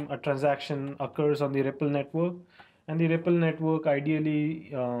time a transaction occurs on the Ripple network. And the Ripple network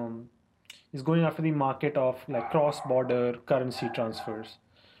ideally is going after the market of cross-border currency transfers.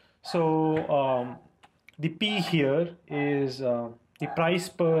 So the P here is the price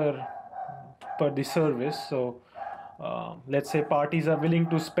per the service. So let's say parties are willing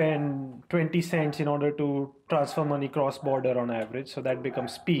to spend 20 cents in order to transfer money cross-border on average. So that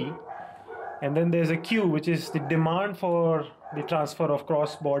becomes P. And then there's a Q, which is the demand for the transfer of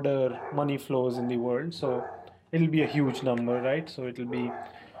cross-border money flows in the world. So it'll be a huge number, right? So it'll be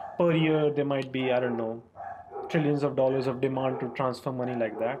per year, there might be, I don't know, trillions of dollars of demand to transfer money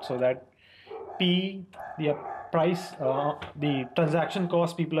like that. So that P, the price, the transaction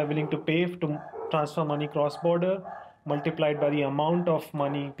cost people are willing to pay to transfer money cross-border, multiplied by the amount of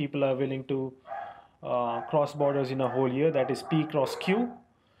money people are willing to cross borders in a whole year, that is P cross Q.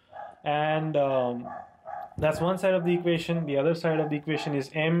 And that's one side of the equation. The other side of the equation is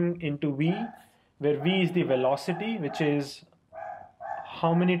M into V, where V is the velocity, which is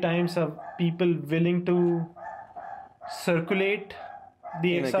how many times are people willing to circulate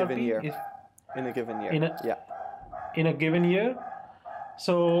the in XRP? A given year. In a given year. In a given year.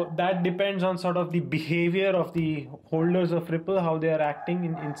 So that depends on sort of the behavior of the holders of Ripple, how they are acting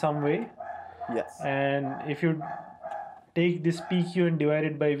in some way. Yes. And if you take this PQ and divide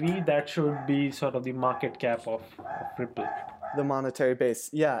it by V, that should be sort of the market cap of Ripple. The monetary base.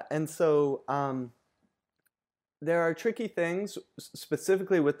 Yeah. And so there are tricky things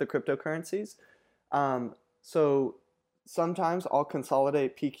specifically with the cryptocurrencies. So sometimes I'll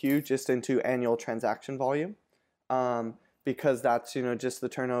consolidate PQ just into annual transaction volume. Because that's just the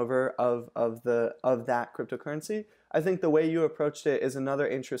turnover of that cryptocurrency. I think the way you approached it is another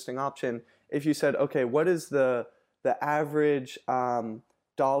interesting option. If you said, okay, what is the average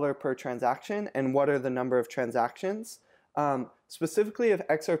dollar per transaction, and what are the number of transactions? Specifically, if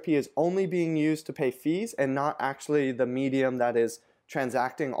XRP is only being used to pay fees and not actually the medium that is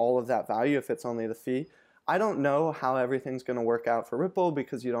transacting all of that value, if it's only the fee, I don't know how everything's going to work out for Ripple,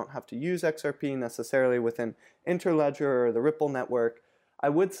 because you don't have to use XRP necessarily within Interledger or the Ripple network. I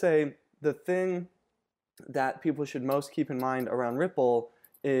would say the thing that people should most keep in mind around Ripple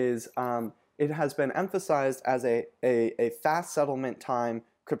is it has been emphasized as a fast settlement time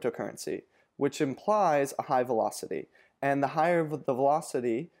cryptocurrency, which implies a high velocity. And the higher the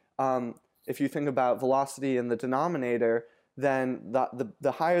velocity, if you think about velocity in the denominator, then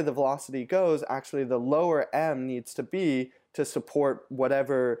the higher the velocity goes, actually the lower m needs to be to support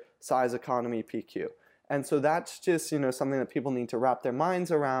whatever size economy PQ. And so that's just something that people need to wrap their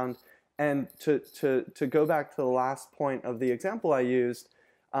minds around. And to go back to the last point of the example I used,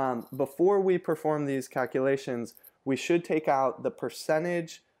 before we perform these calculations, we should take out the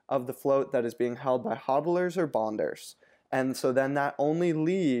percentage of the float that is being held by hodlers or bonders. And so then that only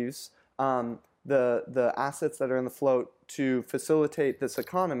leaves the assets that are in the float to facilitate this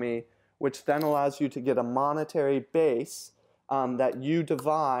economy, which then allows you to get a monetary base that you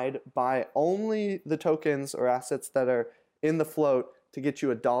divide by only the tokens or assets that are in the float to get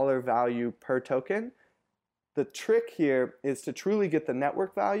you a dollar value per token. The trick here is to truly get the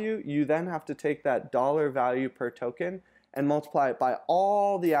network value, you then have to take that dollar value per token and multiply it by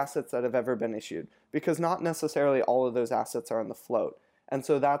all the assets that have ever been issued, because not necessarily all of those assets are on the float. And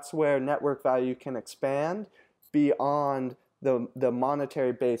so that's where network value can expand beyond the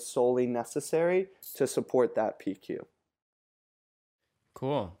monetary base solely necessary to support that PQ.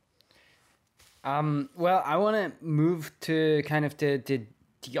 Cool. Well, I want to move to kind of the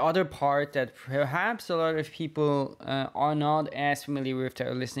other part that perhaps a lot of people are not as familiar with that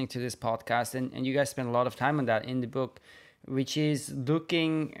are listening to this podcast, and you guys spend a lot of time on that in the book, which is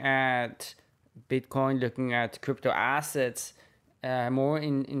looking at Bitcoin, looking at crypto assets more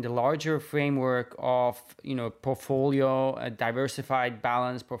in the larger framework of portfolio, a diversified,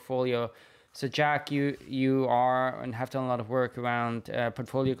 balanced portfolio. So Jack, you are and have done a lot of work around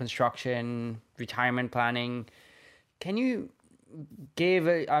portfolio construction, retirement planning. Can you give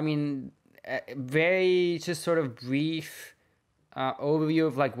a very just sort of brief overview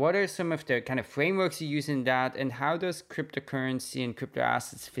of what are some of the kind of frameworks you use in that, and how does cryptocurrency and crypto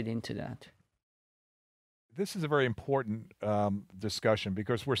assets fit into that? This is a very important discussion,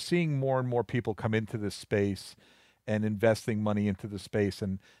 because we're seeing more and more people come into this space and investing money into the space,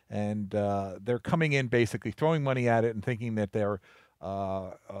 and they're coming in basically throwing money at it and thinking that they're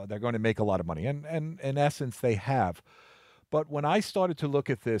going to make a lot of money, and in essence they have. But when I started to look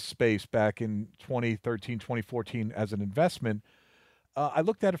at this space back in 2013, 2014 as an investment, I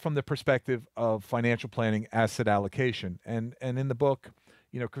looked at it from the perspective of financial planning, asset allocation, and in the book,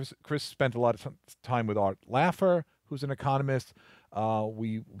 Chris spent a lot of time with Art Laffer, who's an economist.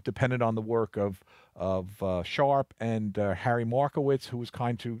 We depended on the work of Sharpe and Harry Markowitz, who was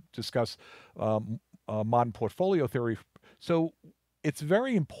kind to discuss modern portfolio theory. So it's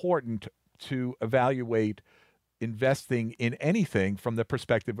very important to evaluate investing in anything from the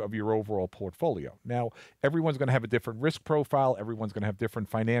perspective of your overall portfolio. Now, everyone's going to have a different risk profile. Everyone's going to have different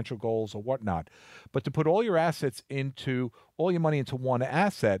financial goals or whatnot. But to put all your money into one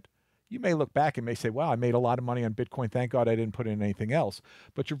asset, you may look back and may say, wow, I made a lot of money on Bitcoin. Thank God I didn't put in anything else.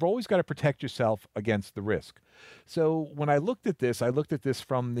 But you've always got to protect yourself against the risk. So when I looked at this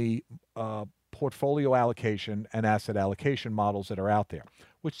from the portfolio allocation and asset allocation models that are out there,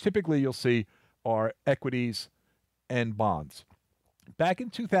 which typically you'll see are equities and bonds. Back in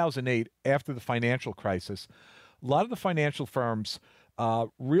 2008, after the financial crisis, a lot of the financial firms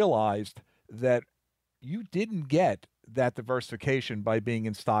realized that you didn't get that diversification by being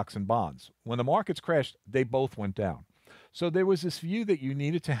in stocks and bonds. When the markets crashed, they both went down. So there was this view that you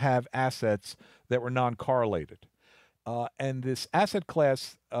needed to have assets that were non-correlated. And this asset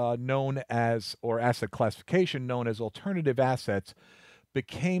class asset classification known as alternative assets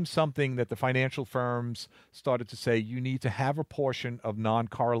became something that the financial firms started to say you need to have a portion of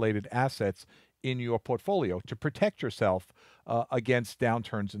non-correlated assets in your portfolio to protect yourself against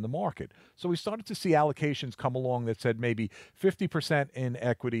downturns in the market. So we started to see allocations come along that said maybe 50% in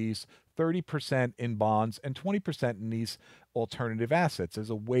equities, 30% in bonds, and 20% in these alternative assets as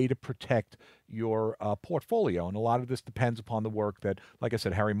a way to protect your portfolio. And a lot of this depends upon the work that, like I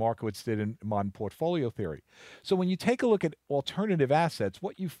said, Harry Markowitz did in modern portfolio theory. So when you take a look at alternative assets,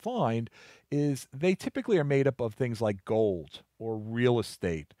 what you find is they typically are made up of things like gold or real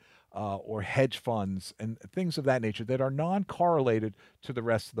estate, or hedge funds and things of that nature that are non-correlated to the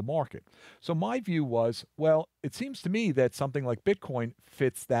rest of the market. So my view was, well, it seems to me that something like Bitcoin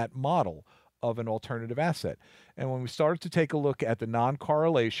fits that model of an alternative asset. And when we started to take a look at the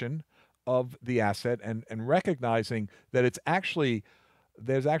non-correlation of the asset and recognizing that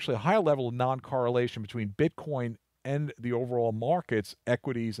there's actually a higher level of non-correlation between Bitcoin and the overall markets,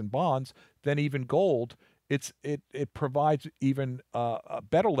 equities and bonds, than even gold, it provides even a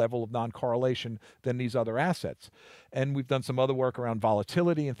better level of non-correlation than these other assets. And we've done some other work around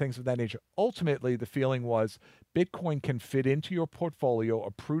volatility and things of that nature. Ultimately, the feeling was Bitcoin can fit into your portfolio,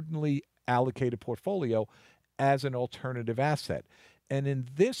 a prudently allocated portfolio, as an alternative asset. And in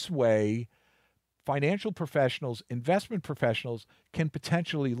this way, financial professionals, investment professionals can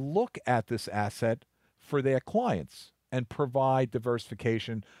potentially look at this asset for their clients and provide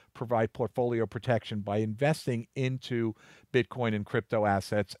diversification, provide portfolio protection by investing into Bitcoin and crypto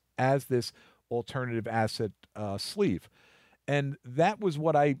assets as this alternative asset sleeve. And that was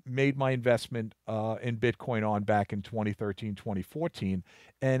what I made my investment in Bitcoin on back in 2013, 2014.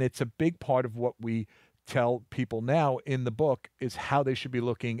 And it's a big part of what we tell people now in the book is how they should be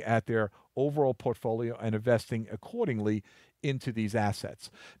looking at their overall portfolio and investing accordingly into these assets.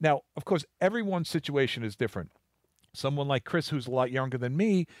 Now, of course, everyone's situation is different. Someone like Chris, who's a lot younger than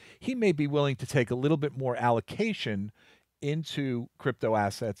me, he may be willing to take a little bit more allocation into crypto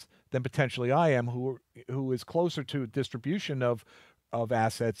assets than potentially I am, who is closer to distribution of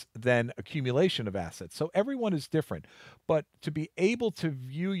assets than accumulation of assets. So everyone is different. But to be able to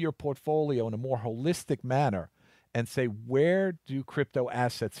view your portfolio in a more holistic manner and say, where do crypto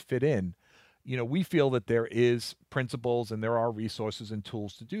assets fit in? We feel that there is principles and there are resources and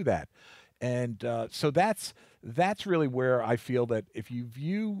tools to do that. And so that's really where I feel that if you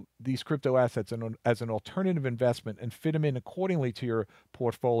view these crypto assets as an alternative investment and fit them in accordingly to your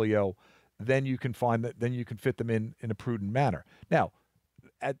portfolio, then you can fit them in a prudent manner. Now,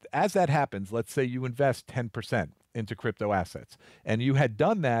 as that happens, let's say you invest 10% into crypto assets, and you had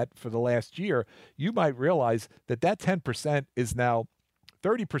done that for the last year, you might realize that 10% is now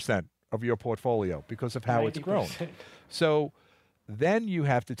 30% of your portfolio because of how 90%. It's grown. So then you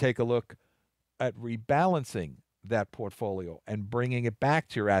have to take a look at rebalancing that portfolio and bringing it back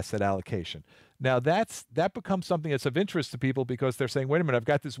to your asset allocation. Now that becomes something that's of interest to people because they're saying, wait a minute, I've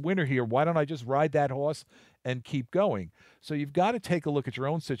got this winner here. Why don't I just ride that horse and keep going? So you've got to take a look at your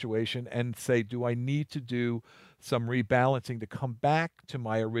own situation and say, do I need to do some rebalancing to come back to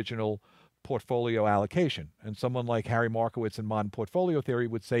my original portfolio allocation? And someone like Harry Markowitz in Modern Portfolio Theory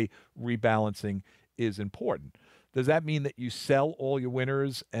would say rebalancing is important. Does that mean that you sell all your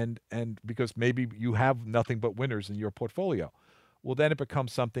winners and because maybe you have nothing but winners in your portfolio? Well, then it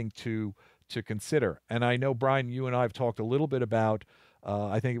becomes something to consider. And I know, Brian, you and I have talked a little bit about,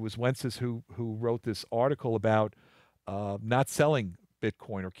 I think it was Wences who wrote this article about not selling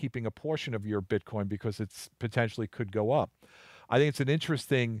Bitcoin or keeping a portion of your Bitcoin because it's potentially could go up. I think it's an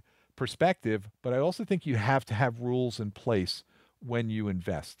interesting perspective, but I also think you have to have rules in place when you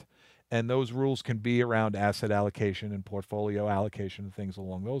invest. And those rules can be around asset allocation and portfolio allocation and things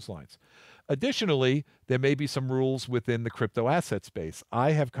along those lines. Additionally, there may be some rules within the crypto asset space.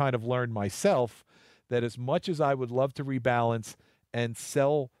 I have kind of learned myself that as much as I would love to rebalance and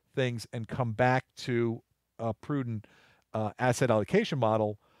sell things and come back to a prudent asset allocation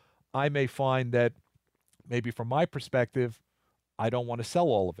model, I may find that maybe from my perspective, I don't want to sell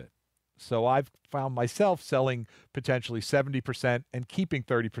all of it. So I've found myself selling potentially 70% and keeping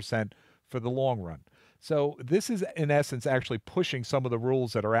 30% for the long run. So this is, in essence, actually pushing some of the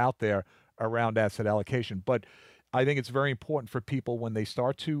rules that are out there around asset allocation. But I think it's very important for people when they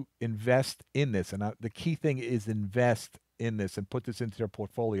start to invest in this, and the key thing is invest in this and put this into their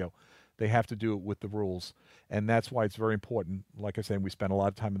portfolio. They have to do it with the rules. And that's why it's very important. Like I said, we spent a lot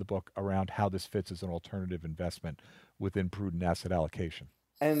of time in the book around how this fits as an alternative investment within prudent asset allocation.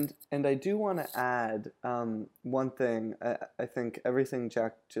 And I do want to add one thing. I think everything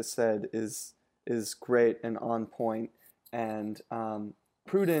Jack just said is great and on point and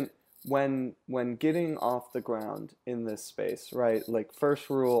prudent when getting off the ground in this space, right? Like first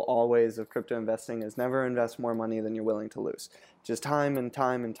rule always of crypto investing is never invest more money than you're willing to lose. Just time and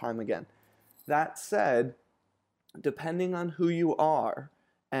time and time again. That said, depending on who you are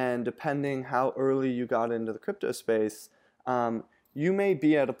and depending how early you got into the crypto space, you may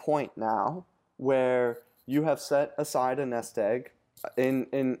be at a point now where you have set aside a nest egg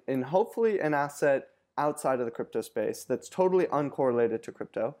in hopefully an asset outside of the crypto space that's totally uncorrelated to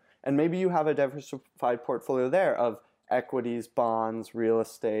crypto. And maybe you have a diversified portfolio there of equities, bonds, real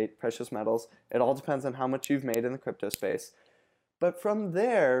estate, precious metals. It all depends on how much you've made in the crypto space. But from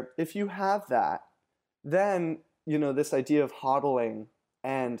there, if you have that, then this idea of hodling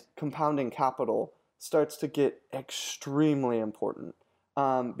and compounding capital starts to get extremely important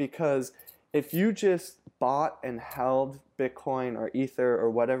because if you just bought and held Bitcoin or Ether or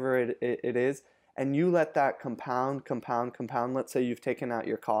whatever it is, and you let that compound, let's say you've taken out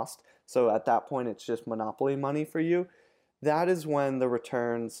your cost, so at that point it's just monopoly money for you, that is when the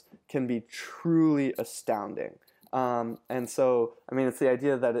returns can be truly astounding. And so, I mean, it's the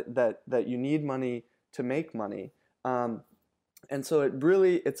idea that you need money to make money. And so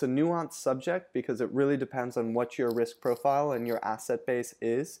it's a nuanced subject because it really depends on what your risk profile and your asset base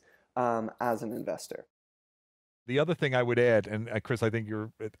is as an investor. The other thing I would add, and Chris, I think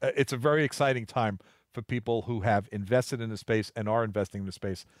it's a very exciting time for people who have invested in the space and are investing in the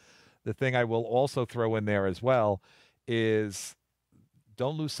space. The thing I will also throw in there as well is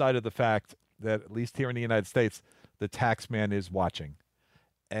don't lose sight of the fact that, at least here in the United States, the tax man is watching.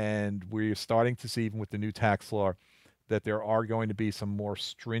 And we're starting to see, even with the new tax law, that there are going to be some more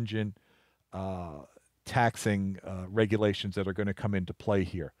stringent taxing regulations that are going to come into play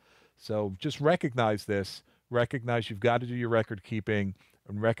here. So just recognize this, recognize you've got to do your record keeping,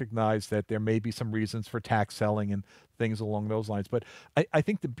 and recognize that there may be some reasons for tax selling and things along those lines. But I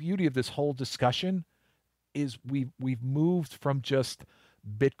think the beauty of this whole discussion is we've moved from just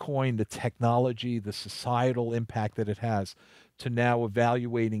Bitcoin, the technology, the societal impact that it has, to now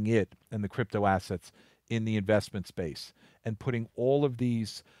evaluating it and the crypto assets in the investment space and putting all of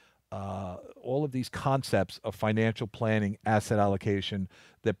these concepts of financial planning, asset allocation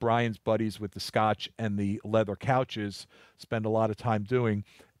that Brian's buddies with the scotch and the leather couches spend a lot of time doing.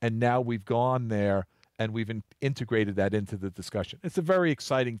 And now we've gone there and we've integrated that into the discussion. It's a very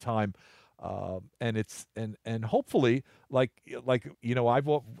exciting time. And hopefully, like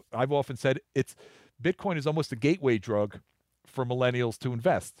I've often said, Bitcoin is almost a gateway drug for millennials to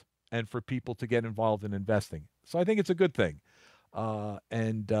invest and for people to get involved in investing. So I think it's a good thing,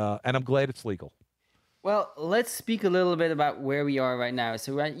 and I'm glad it's legal. Well, let's speak a little bit about where we are right now.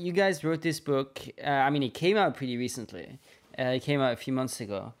 So you guys wrote this book. I mean, it came out pretty recently. It came out a few months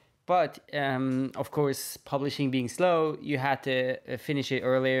ago. But, of course, publishing being slow, you had to finish it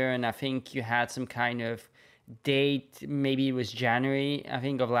earlier. And I think you had some kind of date, maybe it was January, I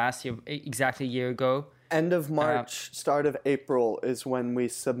think, of last year, exactly a year ago. End of March, start of April is when we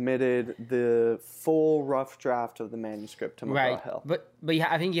submitted the full rough draft of the manuscript to McGraw-Hill. But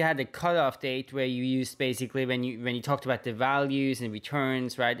I think you had the cutoff date where you used basically when you talked about the values and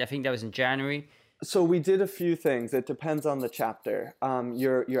returns, right? I think that was in January. So we did a few things. It depends on the chapter.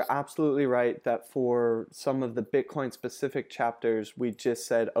 You're absolutely right that for some of the Bitcoin specific chapters, we just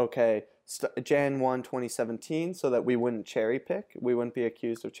said, okay, Jan 1, 2017, so that we wouldn't cherry pick. We wouldn't be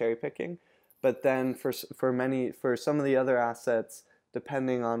accused of cherry picking. But then for some of the other assets,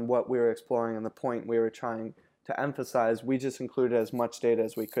 depending on what we were exploring and the point we were trying to emphasize, we just included as much data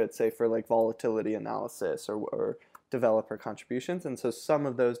as we could, say for like volatility analysis or developer contributions. And so some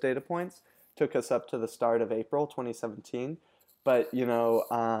of those data points took us up to the start of April 2017. But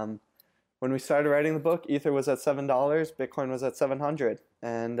when we started writing the book, Ether was at $7, Bitcoin was at 700,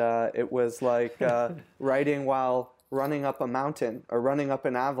 and it was like writing while running up a mountain or running up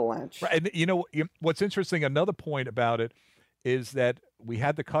an avalanche. Right. And what's interesting, another point about it is that we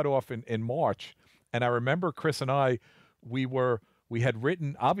had the cutoff in March. And I remember Chris and I, we had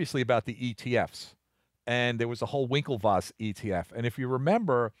written obviously about the ETFs, and there was a whole Winklevoss ETF. And if you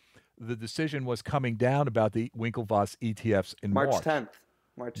remember, the decision was coming down about the Winklevoss ETFs in March 10th.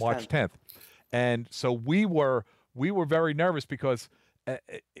 March 10th. And so we were very nervous because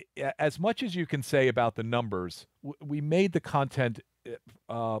as much as you can say about the numbers, we made the content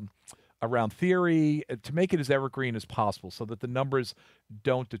around theory to make it as evergreen as possible so that the numbers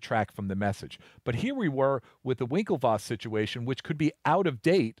don't detract from the message. But here we were with the Winklevoss situation, which could be out of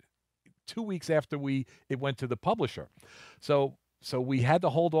date 2 weeks after it went to the publisher. So we had to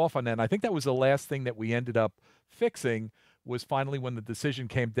hold off on that. And I think that was the last thing that we ended up fixing, was finally when the decision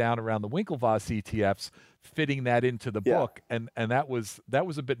came down around the Winklevoss ETFs, fitting that into the book, and that was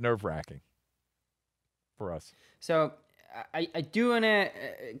a bit nerve-wracking for us. So I do want to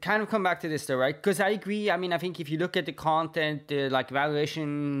kind of come back to this though, right? Because I agree. I mean, I think if you look at the content, the like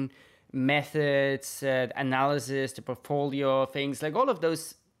evaluation methods, analysis, the portfolio things, like all of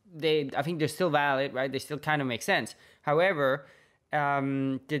those, I think they're still valid, right? They still kind of make sense. However,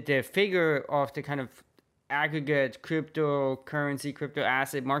 the figure of the kind of aggregate cryptocurrency, crypto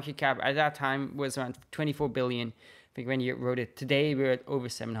asset market cap at that time was around 24 billion. I think when you wrote it. Today we're at over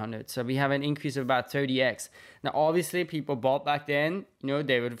 700. So we have an increase of about 30x. Now, obviously, people bought back then.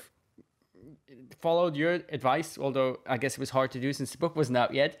 They would have followed your advice, although I guess it was hard to do since the book wasn't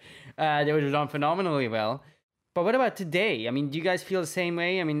out yet. They would have done phenomenally well. But what about today? I mean, do you guys feel the same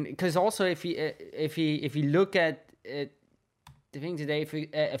way? I mean, because also if you look at it, the thing today,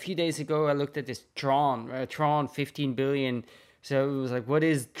 a few days ago, I looked at this Tron 15 billion. So it was like, what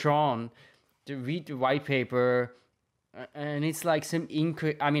is Tron? To read the white paper, And it's like some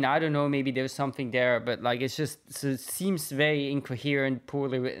I mean, I don't know, maybe there's something there, but like it seems very incoherent,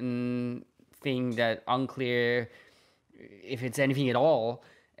 poorly written thing that unclear if it's anything at all.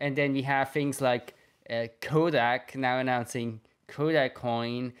 And then we have things like Kodak now announcing Kodak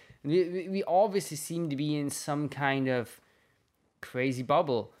coin. We obviously seem to be in some kind of crazy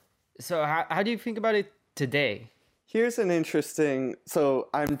bubble. So how do you think about it today? Here's an interesting, so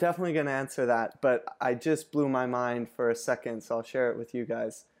I'm definitely going to answer that, but I just blew my mind for a second, so I'll share it with you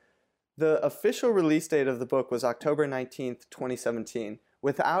guys. The official release date of the book was October 19th, 2017.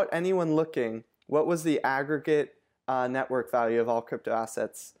 Without anyone looking, what was the aggregate network value of all crypto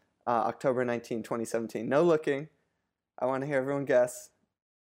assets October 19, 2017? No looking. I want to hear everyone guess.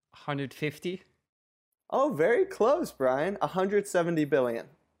 150? Oh, very close, Brian. 170 billion.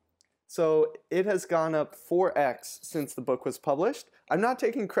 So it has gone up 4x since the book was published. I'm not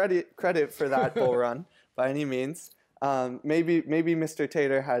taking credit for that bull run by any means. Maybe Mr.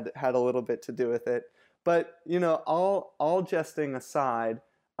 Tater had a little bit to do with it. But all jesting aside,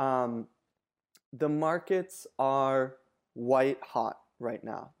 the markets are white hot right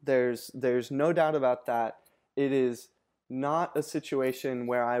now. There's no doubt about that. It is not a situation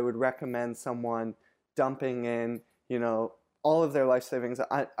where I would recommend someone dumping in, all of their life savings.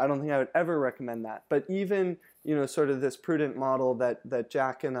 I don't think I would ever recommend that. But even, sort of this prudent model that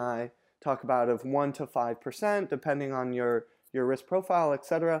Jack and I talk about of 1 to 5%, depending on your risk profile,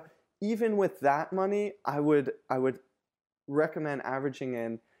 etc. Even with that money, I would recommend averaging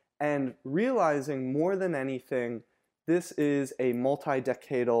in and realizing more than anything, this is a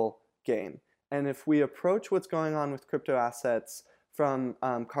multi-decadal game. And if we approach what's going on with crypto assets from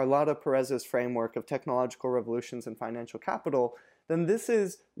Carlota Perez's framework of technological revolutions and financial capital, then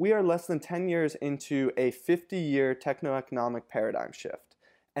we are less than 10 years into a 50-year techno-economic paradigm shift.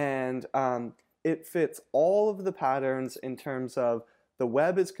 And it fits all of the patterns in terms of the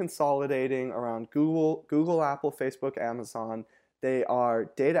web is consolidating around Google, Apple, Facebook, Amazon. They are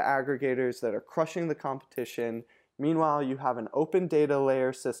data aggregators that are crushing the competition. Meanwhile, you have an open data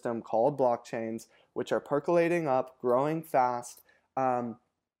layer system called blockchains, which are percolating up, growing fast,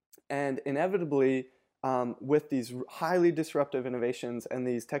 and inevitably, with these highly disruptive innovations and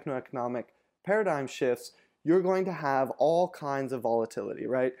these techno-economic paradigm shifts, you're going to have all kinds of volatility,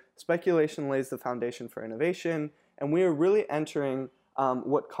 right? Speculation lays the foundation for innovation, and we are really entering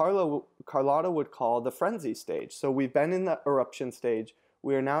what Carlota would call the frenzy stage. So we've been in the eruption stage.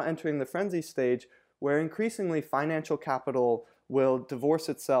 We are now entering the frenzy stage where increasingly financial capital will divorce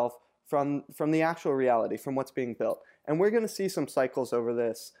itself from the actual reality, from what's being built. And we're going to see some cycles over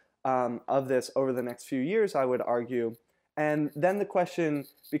this over the next few years, I would argue. And then the question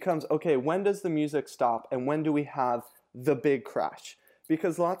becomes, okay, when does the music stop and when do we have the big crash?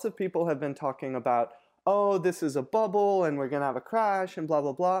 Because lots of people have been talking about, oh, this is a bubble and we're going to have a crash and blah,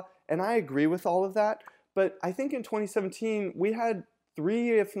 blah, blah. And I agree with all of that. But I think in 2017, we had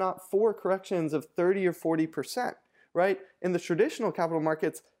 3, if not 4 corrections of 30 or 40%, right? In the traditional capital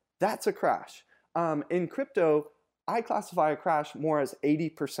markets, that's a crash. In crypto, I classify a crash more as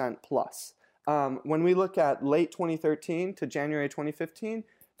 80% plus. When we look at late 2013 to January 2015,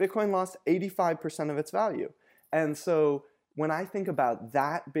 Bitcoin lost 85% of its value. And so when I think about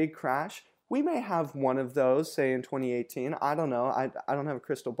that big crash, we may have one of those, say in 2018. I don't know. I don't have a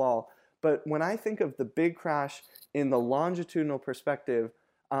crystal ball. But when I think of the big crash in the longitudinal perspective,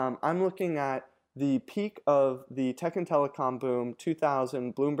 I'm looking at the peak of the tech and telecom boom,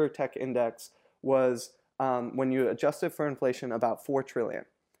 2000, Bloomberg Tech Index was, when you adjust it for inflation, about 4 trillion.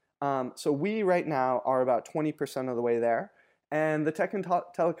 So we right now are about 20% of the way there. And the tech and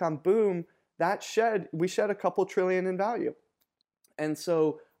telecom boom, we shed a couple trillion in value. And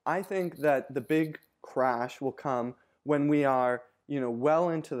so I think that the big crash will come when we are, well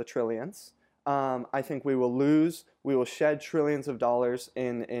into the trillions. I think we will shed trillions of dollars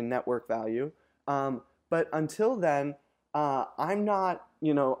in network value. But until then, I'm not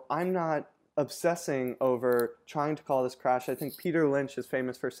obsessing over trying to call this crash. I think Peter Lynch is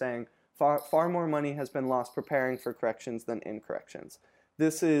famous for saying far more money has been lost preparing for corrections than in corrections.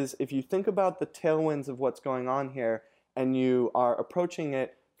 This is, if you think about the tailwinds of what's going on here and you are approaching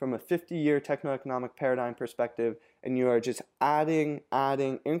it from a 50-year techno-economic paradigm perspective and you are just adding,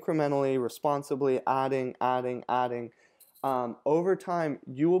 incrementally, responsibly, adding, over time,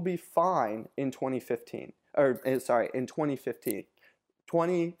 you will be fine in 2015. In 2050.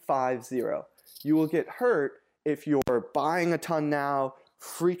 2050. You will get hurt if you're buying a ton now,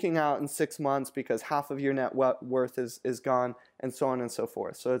 freaking out in 6 months because half of your net worth is gone, and so on and so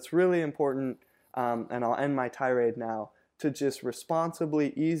forth. So it's really important, and I'll end my tirade now, to just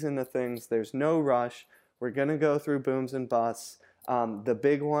responsibly ease into things. There's no rush. We're going to go through booms and busts. The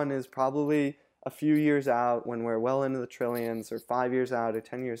big one is probably a few years out when we're well into the trillions, or 5 years out, or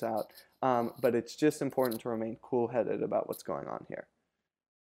 10 years out. But it's just important to remain cool-headed about what's going on here.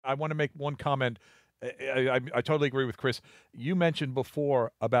 I want to make one comment. I totally agree with Chris. You mentioned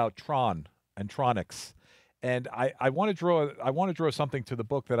before about Tron and Tronics, and I want to draw something to the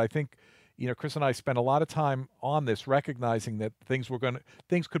book that I think, Chris and I spent a lot of time on this, recognizing that things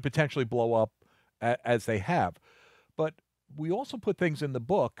could potentially blow up as they have, but we also put things in the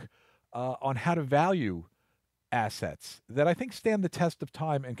book on how to value assets that I think stand the test of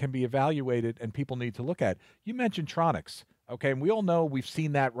time and can be evaluated, and people need to look at. You mentioned Tronics. Okay, and we all know we've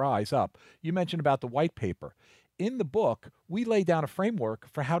seen that rise up. You mentioned about the white paper. In the book, we lay down a framework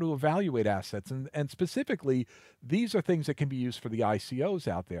for how to evaluate assets, and specifically, these are things that can be used for the ICOs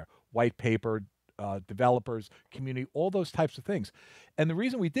out there, white paper, developers, community, all those types of things. And the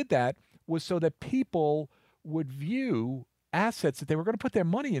reason we did that was so that people would view assets that they were going to put their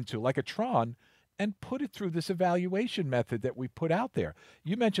money into, like a Tron, and put it through this evaluation method that we put out there.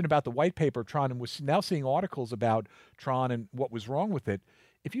 You mentioned about the white paper of Tron, and we're now seeing articles about Tron and what was wrong with it.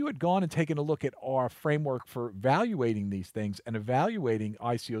 If you had gone and taken a look at our framework for evaluating these things and evaluating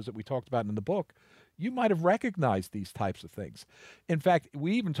ICOs that we talked about in the book, you might have recognized these types of things. In fact,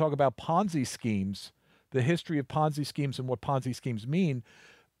 we even talk about Ponzi schemes, the history of Ponzi schemes and what Ponzi schemes mean,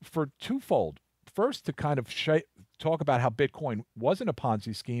 for twofold. First, to kind of talk about how Bitcoin wasn't a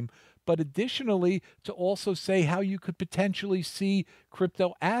Ponzi scheme, but additionally to also say how you could potentially see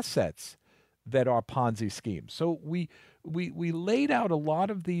crypto assets that are Ponzi schemes. So we laid out a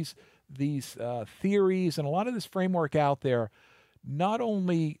lot of these theories and a lot of this framework out there, not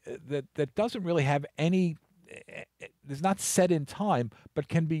only that doesn't really have any, is not set in time, but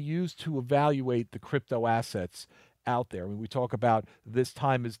can be used to evaluate the crypto assets out there. When we talk about this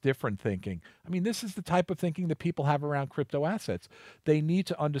time is different thinking, I mean, this is the type of thinking that people have around crypto assets. They need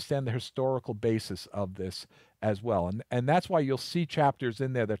to understand the historical basis of this as well. And that's why you'll see chapters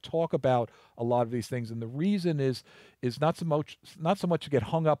in there that talk about a lot of these things. And the reason is not so much to get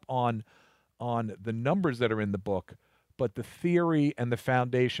hung up on the numbers that are in the book, but the theory and the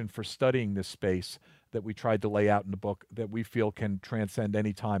foundation for studying this space that we tried to lay out in the book that we feel can transcend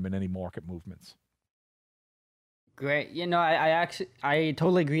any time and any market movements. Great. I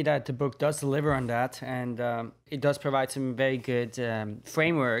totally agree that the book does deliver on that, and it does provide some very good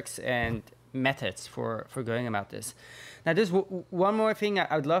frameworks and methods for going about this. Now, there's one more thing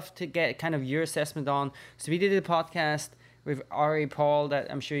I would love to get kind of your assessment on. So we did a podcast with Ari Paul that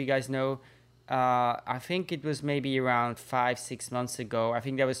I'm sure you guys know. I think it was maybe around 5-6 months ago. I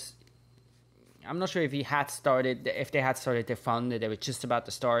think that was, I'm not sure if they had started their fund, they were just about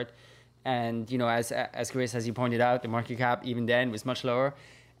to start. And, as Chris, as you pointed out, the market cap even then was much lower.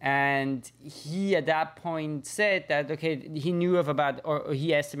 And he, at that point, said that, okay, he knew of about, or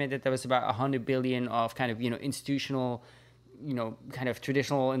he estimated there was about 100 billion of kind of, institutional, kind of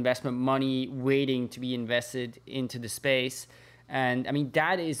traditional investment money waiting to be invested into the space. And I mean,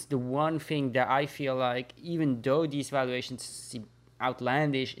 that is the one thing that I feel like, even though these valuations seem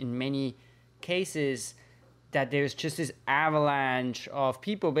outlandish in many cases, that there's just this avalanche of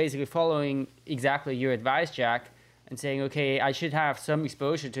people basically following exactly your advice, Jack, and saying, okay, I should have some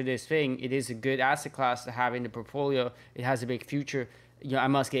exposure to this thing. It is a good asset class to have in the portfolio. It has a big future. I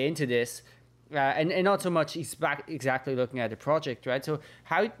must get into this. And not so much exactly looking at the project, right? So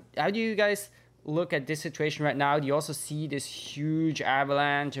how do you guys look at this situation right now? Do you also see this huge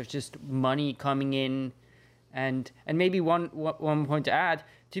avalanche of just money coming in? And maybe one point to add,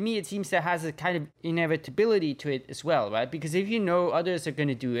 to me, it seems that has a kind of inevitability to it as well, right? Because if others are going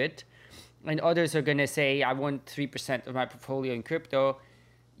to do it, and others are going to say, I want 3% of my portfolio in crypto,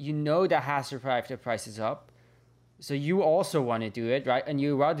 that has to drive the prices up. So you also want to do it, right? And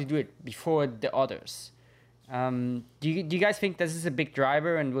you rather do it before the others. Do you guys think this is a big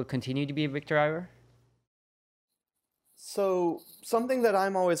driver and will continue to be a big driver? So something that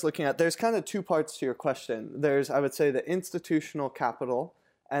I'm always looking at, there's kind of two parts to your question. There's, I would say, the institutional capital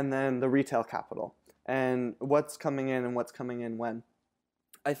and then the retail capital, and what's coming in and what's coming in when.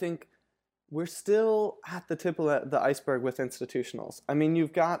 I think we're still at the tip of the iceberg with institutionals. I mean,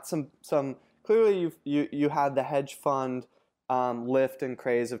 you've got some clearly you had the hedge fund lift and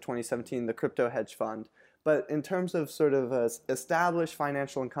craze of 2017, the crypto hedge fund. But in terms of sort of established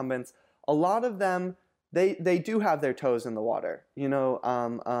financial incumbents, a lot of them, they do have their toes in the water.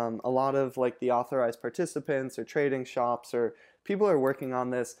 A lot of like the authorized participants or trading shops or people are working on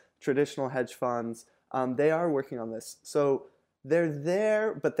this, traditional hedge funds, they are working on this. So they're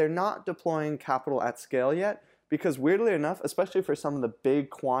there, but they're not deploying capital at scale yet because weirdly enough, especially for some of the big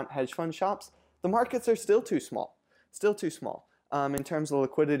quant hedge fund shops, the markets are still too small, in terms of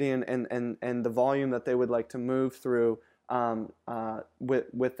liquidity and the volume that they would like to move through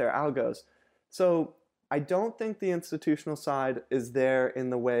with their algos. So I don't think the institutional side is there in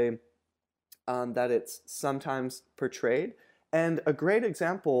the way that it's sometimes portrayed. And a great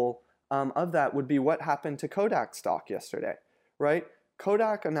example of that would be what happened to Kodak stock yesterday, right?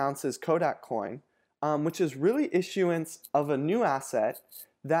 Kodak announces Kodak Coin, which is really issuance of a new asset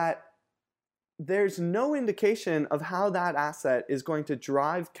that there's no indication of how that asset is going to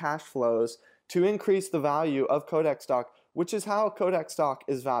drive cash flows to increase the value of Kodak stock, which is how Kodak stock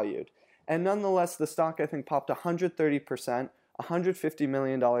is valued. And nonetheless, the stock, I think, popped 130%, $150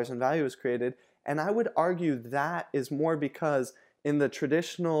 million in value was created. And I would argue that is more because in the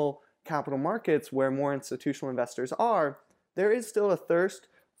traditional capital markets where more institutional investors are, there is still a thirst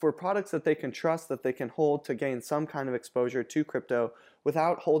for products that they can trust, that they can hold to gain some kind of exposure to crypto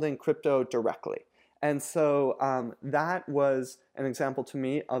without holding crypto directly. And so that was an example to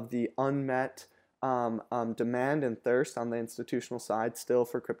me of the unmet demand and thirst on the institutional side still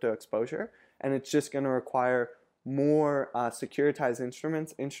for crypto exposure. And it's just going to require more securitized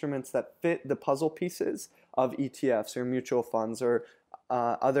instruments that fit the puzzle pieces of ETFs or mutual funds or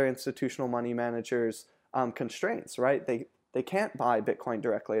other institutional money managers' constraints, right? They can't buy Bitcoin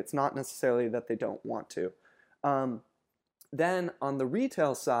directly. It's not necessarily that they don't want to. Then on the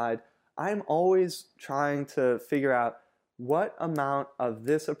retail side, I'm always trying to figure out what amount of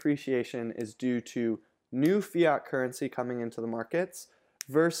this appreciation is due to new fiat currency coming into the markets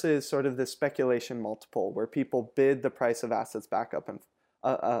versus sort of the speculation multiple where people bid the price of assets back up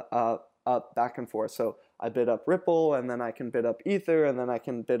and forth. So I bid up Ripple and then I can bid up Ether and then I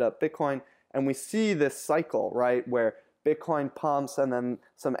can bid up Bitcoin. And we see this cycle, right, where Bitcoin pumps and then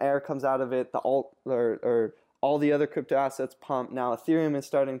some air comes out of it, all the other crypto assets pump. Now Ethereum is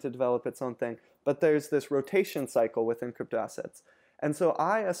starting to develop its own thing, but there's this rotation cycle within crypto assets. And so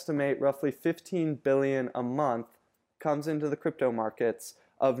I estimate roughly 15 billion a month comes into the crypto markets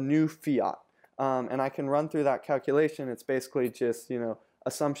of new fiat. And I can run through that calculation. It's basically just,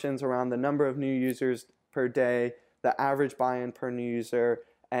 assumptions around the number of new users per day, the average buy-in per new user,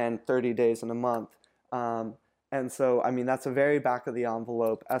 and 30 days in a month. And so, that's a very back of the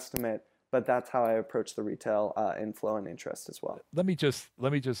envelope estimate, but that's how I approach the retail inflow and interest as well. Let me just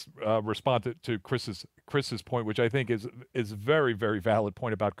respond to Chris's point, which I think is a very, very valid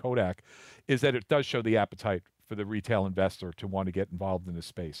point about Kodak, is that it does show the appetite for the retail investor to want to get involved in this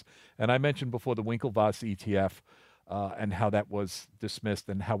space. And I mentioned before the Winklevoss ETF and how that was dismissed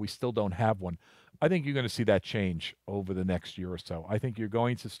and how we still don't have one. I think you're going to see that change over the next year or so. I think you're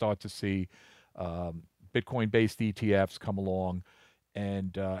going to start to see Bitcoin-based ETFs come along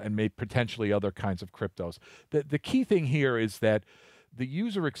and maybe potentially other kinds of cryptos. The key thing here is that the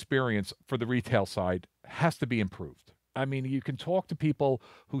user experience for the retail side has to be improved. You can talk to people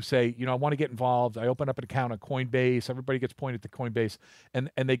who say, I want to get involved. I open up an account on Coinbase. Everybody gets pointed to Coinbase, and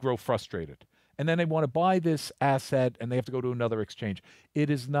they grow frustrated. And then they want to buy this asset, and they have to go to another exchange. It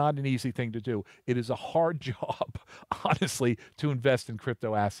is not an easy thing to do. It is a hard job, honestly, to invest in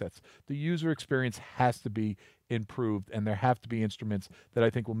crypto assets. The user experience has to be improved, and there have to be instruments that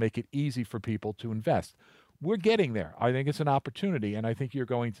I think will make it easy for people to invest. We're getting there. I think it's an opportunity, and I think you're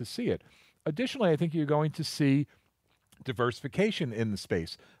going to see it. Additionally, I think you're going to see diversification in the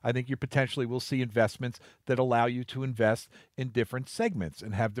space. I think you potentially will see investments that allow you to invest in different segments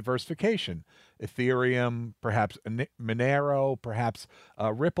and have diversification. Ethereum, perhaps Monero, perhaps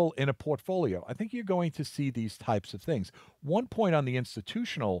Ripple in a portfolio. I think you're going to see these types of things. One point on the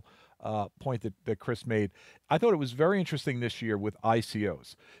institutional point that Chris made, I thought it was very interesting this year with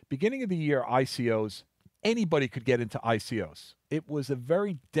ICOs. Beginning of the year, ICOs, anybody could get into ICOs. It was a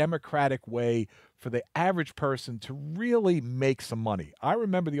very democratic way for the average person to really make some money. I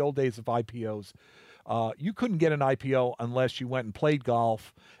remember the old days of IPOs. You couldn't get an IPO unless you went and played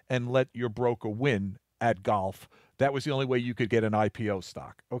golf and let your broker win at golf. That was the only way you could get an IPO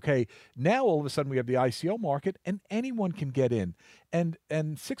stock. Okay, now all of a sudden we have the ICO market and anyone can get in. And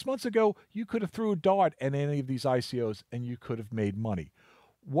 6 months ago, you could have threw a dart at any of these ICOs and you could have made money.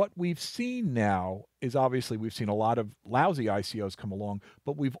 What we've seen now is obviously we've seen a lot of lousy ICOs come along,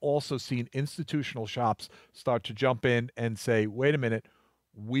 but we've also seen institutional shops start to jump in and say, wait a minute,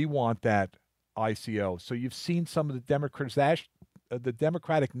 we want that ICO. So you've seen some of the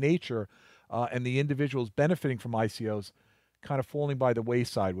democratic nature and the individuals benefiting from ICOs kind of falling by the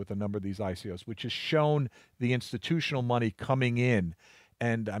wayside with a number of these ICOs, which has shown the institutional money coming in.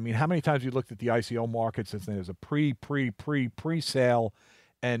 And how many times you looked at the ICO markets and there's a pre-sale,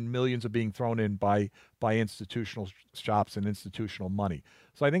 and millions are being thrown in by institutional shops and institutional money.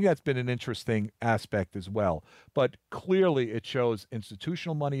 So I think that's been an interesting aspect as well. But clearly, it shows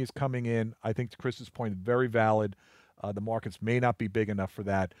institutional money is coming in. I think to Chris's point, very valid. The markets may not be big enough for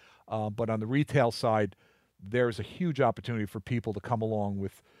that, but on the retail side, there's a huge opportunity for people to come along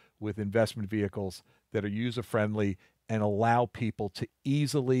with investment vehicles that are user friendly and allow people to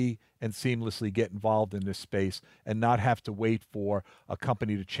easily and seamlessly get involved in this space and not have to wait for a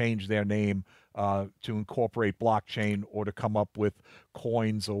company to change their name to incorporate blockchain or to come up with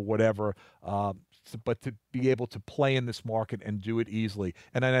coins or whatever, but to be able to play in this market and do it easily.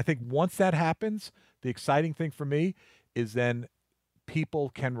 And then I think once that happens, the exciting thing for me is then people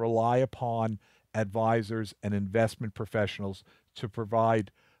can rely upon advisors and investment professionals to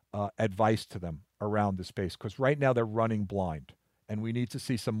provide advice to them around the space, because right now they're running blind, and we need to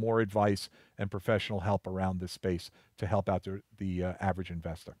see some more advice and professional help around this space to help out the average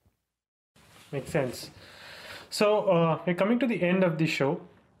investor. Makes sense. So we're coming to the end of the show.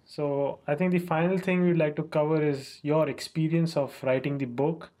 So I think the final thing we'd like to cover is your experience of writing the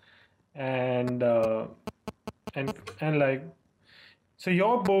book, and like, so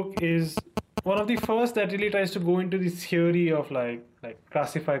your book is one of the first that really tries to go into the theory of like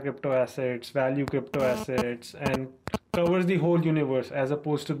classify crypto assets, value crypto assets, and covers the whole universe as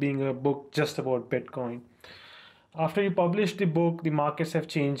opposed to being a book just about Bitcoin. After you published the book, the markets have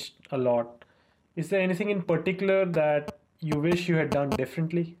changed a lot. Is there anything in particular that you wish you had done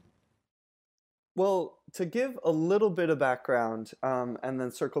differently? Well, to give a little bit of background, and then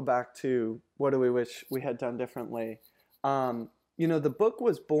circle back to what do we wish we had done differently. The book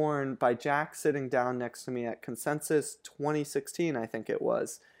was born by Jack sitting down next to me at Consensus 2016, I think it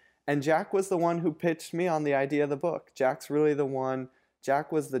was. And Jack was the one who pitched me on the idea of the book. Jack was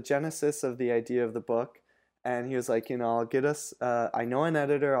the genesis of the idea of the book. And he was like, I'll get us, I know an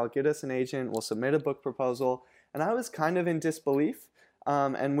editor, I'll get us an agent, we'll submit a book proposal. And I was kind of in disbelief.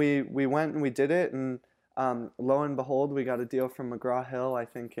 And we went and we did it. And lo and behold, we got a deal from McGraw-Hill, I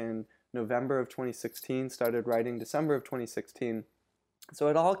think in November of 2016, started writing December of 2016. So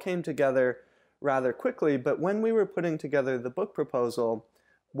it all came together rather quickly. But when we were putting together the book proposal,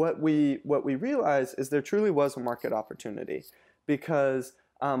 what we realized is there truly was a market opportunity, because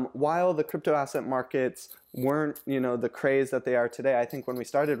while the crypto asset markets weren't, the craze that they are today, I think when we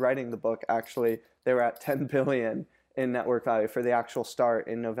started writing the book, actually, they were at 10 billion in network value for the actual start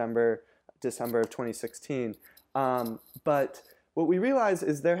in December of 2016. But what we realized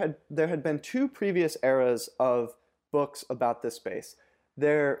is there had been two previous eras of books about this space.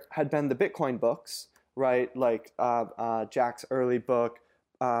 There had been the Bitcoin books, right, like Jack's early book,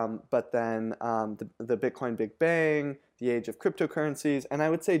 but then the Bitcoin Big Bang, The Age of Cryptocurrencies, and I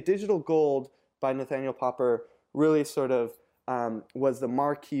would say Digital Gold by Nathaniel Popper really sort of was the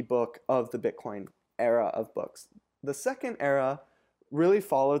marquee book of the Bitcoin era of books. The second era really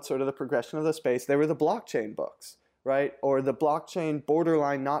followed sort of the progression of the space. They were the blockchain books, right, or the blockchain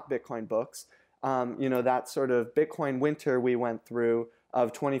borderline not Bitcoin books. That sort of Bitcoin winter we went through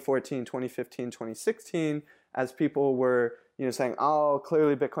of 2014, 2015, 2016, as people were saying, oh,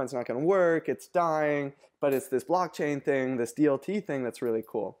 clearly Bitcoin's not going to work, it's dying, but it's this blockchain thing, this DLT thing that's really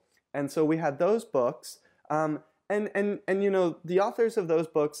cool. And so we had those books, and the authors of those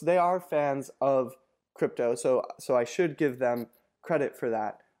books, they are fans of crypto, so I should give them credit for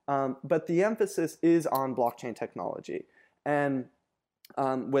that. But the emphasis is on blockchain technology, and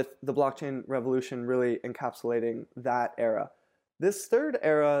with the blockchain revolution really encapsulating that era. This third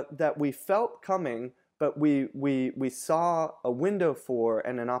era that we felt coming, but we saw a window for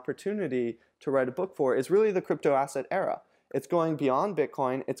and an opportunity to write a book for, is really the crypto asset era. It's going beyond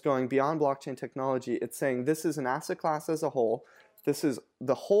Bitcoin. It's going beyond blockchain technology. It's saying this is an asset class as a whole. This is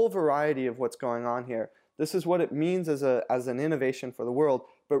the whole variety of what's going on here. This is what it means as an innovation for the world,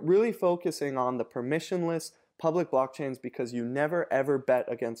 but really focusing on the permissionless public blockchains, because you never ever bet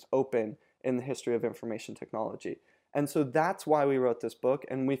against open in the history of information technology. And so that's why we wrote this book,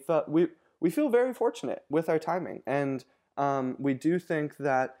 and we feel very fortunate with our timing. And we do think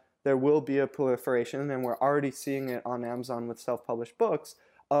that there will be a proliferation, and we're already seeing it on Amazon with self-published books,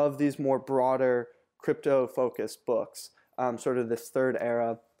 of these more broader crypto-focused books, sort of this third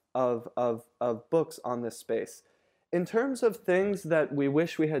era of books on this space. In terms of things that we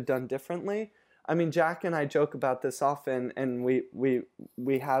wish we had done differently, I mean, Jack and I joke about this often, and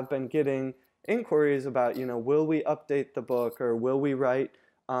we have been getting inquiries about, will we update the book, or will we write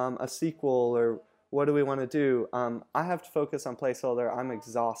a sequel, or what do we want to do? I have to focus on placeholder. I'm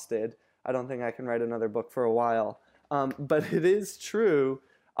exhausted. I don't think I can write another book for a while. But it is true.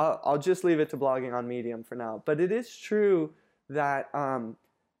 I'll just leave it to blogging on Medium for now. But it is true that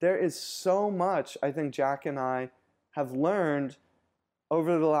there is so much I think Jack and I have learned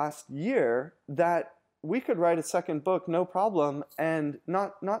over the last year that we could write a second book, no problem, and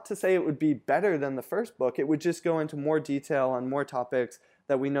not to say it would be better than the first book, it would just go into more detail on more topics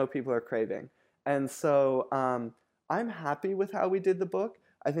that we know people are craving. And so I'm happy with how we did the book.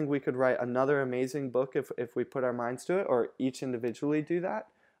 I think we could write another amazing book if we put our minds to it, or each individually do that.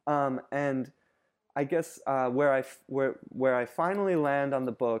 And I guess where I finally land on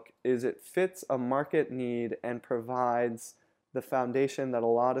the book is it fits a market need and provides the foundation that a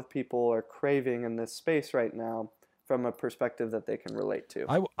lot of people are craving in this space right now from a perspective that they can relate to.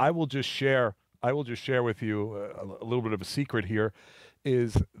 I will just share with you a little bit of a secret here,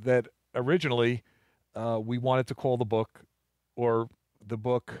 is that originally we wanted to call the book, or the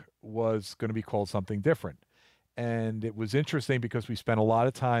book was going to be called something different. And it was interesting because we spent a lot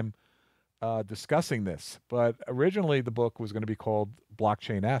of time discussing this, but originally the book was going to be called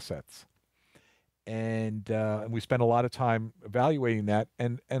Blockchain Assets. And we spent a lot of time evaluating that,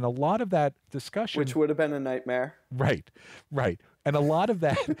 and a lot of that discussion, which would have been a nightmare. Right. And a lot of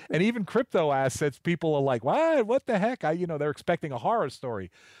that, and even crypto assets, people are like, what the heck? They're expecting a horror story.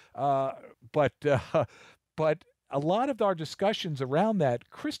 But a lot of our discussions around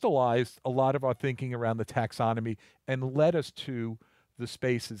that crystallized a lot of our thinking around the taxonomy and led us to the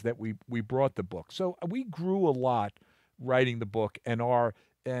spaces that we brought the book. So we grew a lot writing the book, and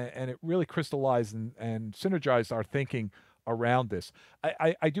it really crystallized and synergized our thinking around this.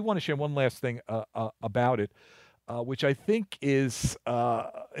 I do want to share one last thing about it, which I think is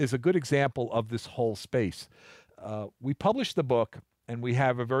a good example of this whole space. We published the book, and we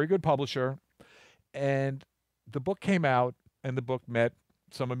have a very good publisher, and the book came out, and the book met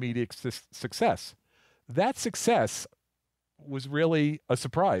some immediate success. That success was really a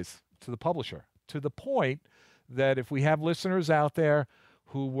surprise to the publisher, to the point that if we have listeners out there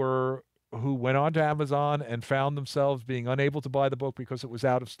who went on to Amazon and found themselves being unable to buy the book because it was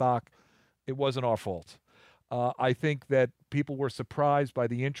out of stock, it wasn't our fault. I think that people were surprised by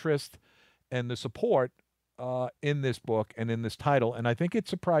the interest and the support in this book and in this title, and I think it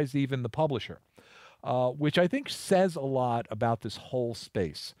surprised even the publisher, which I think says a lot about this whole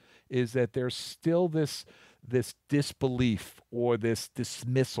space, is that there's still this disbelief or this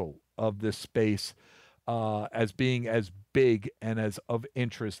dismissal of this space as being as big and as of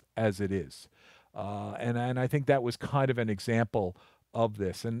interest as it is. And I think that was kind of an example of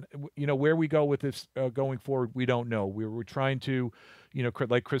this. And, where we go with this going forward, we don't know. We're trying to,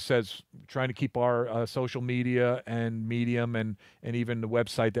 like Chris says, trying to keep our social media and Medium and even the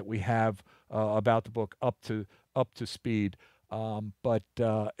website that we have about the book up to speed. But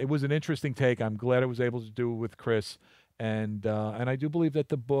it was an interesting take. I'm glad I was able to do it with Chris. And I do believe that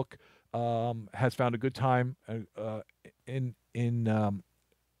the book has found a good time in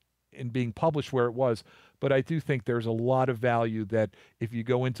being published where it was, but I do think there's a lot of value that, if you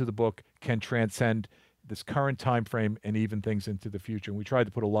go into the book, can transcend this current time frame and even things into the future. And we tried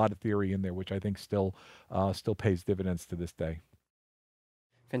to put a lot of theory in there, which I think still pays dividends to this day.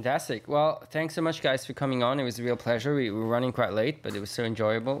 Fantastic. Well, thanks so much, guys, for coming on. It was a real pleasure. We were running quite late, but it was so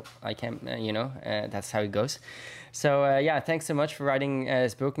enjoyable. I can't, that's how it goes. So, thanks so much for writing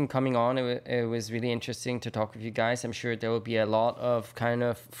this book and coming on. It was really interesting to talk with you guys. I'm sure there will be a lot of kind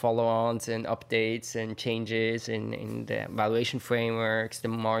of follow-ons and updates and changes in the valuation frameworks, the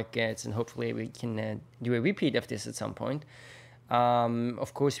markets, and hopefully we can do a repeat of this at some point.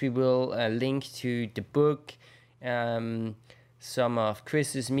 Of course, we will link to the book, some of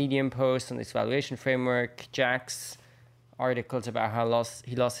Chris's Medium posts on this valuation framework, Jack's articles about how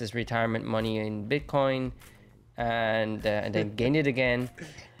he lost his retirement money in Bitcoin and then gained it again.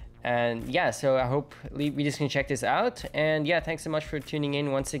 And so I hope we just can check this out. And thanks so much for tuning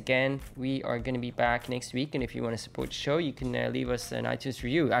in once again. We are going to be back next week. And if you want to support the show, you can leave us an iTunes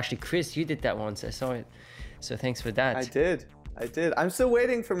review. Actually, Chris, you did that once. I saw it. So thanks for that. I did. I'm still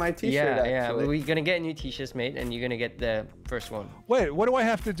waiting for my t-shirt, actually. Yeah. We're going to get new t-shirts made, and you're going to get the first one. Wait, what do I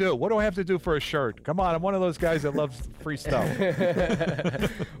have to do? What do I have to do for a shirt? Come on, I'm one of those guys that loves free stuff.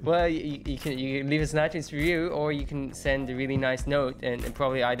 Well, you can leave us an iTunes review, or you can send a really nice note, and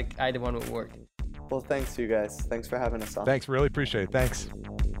probably either one will work. Well, thanks, you guys. Thanks for having us on. Thanks, really appreciate it. Thanks.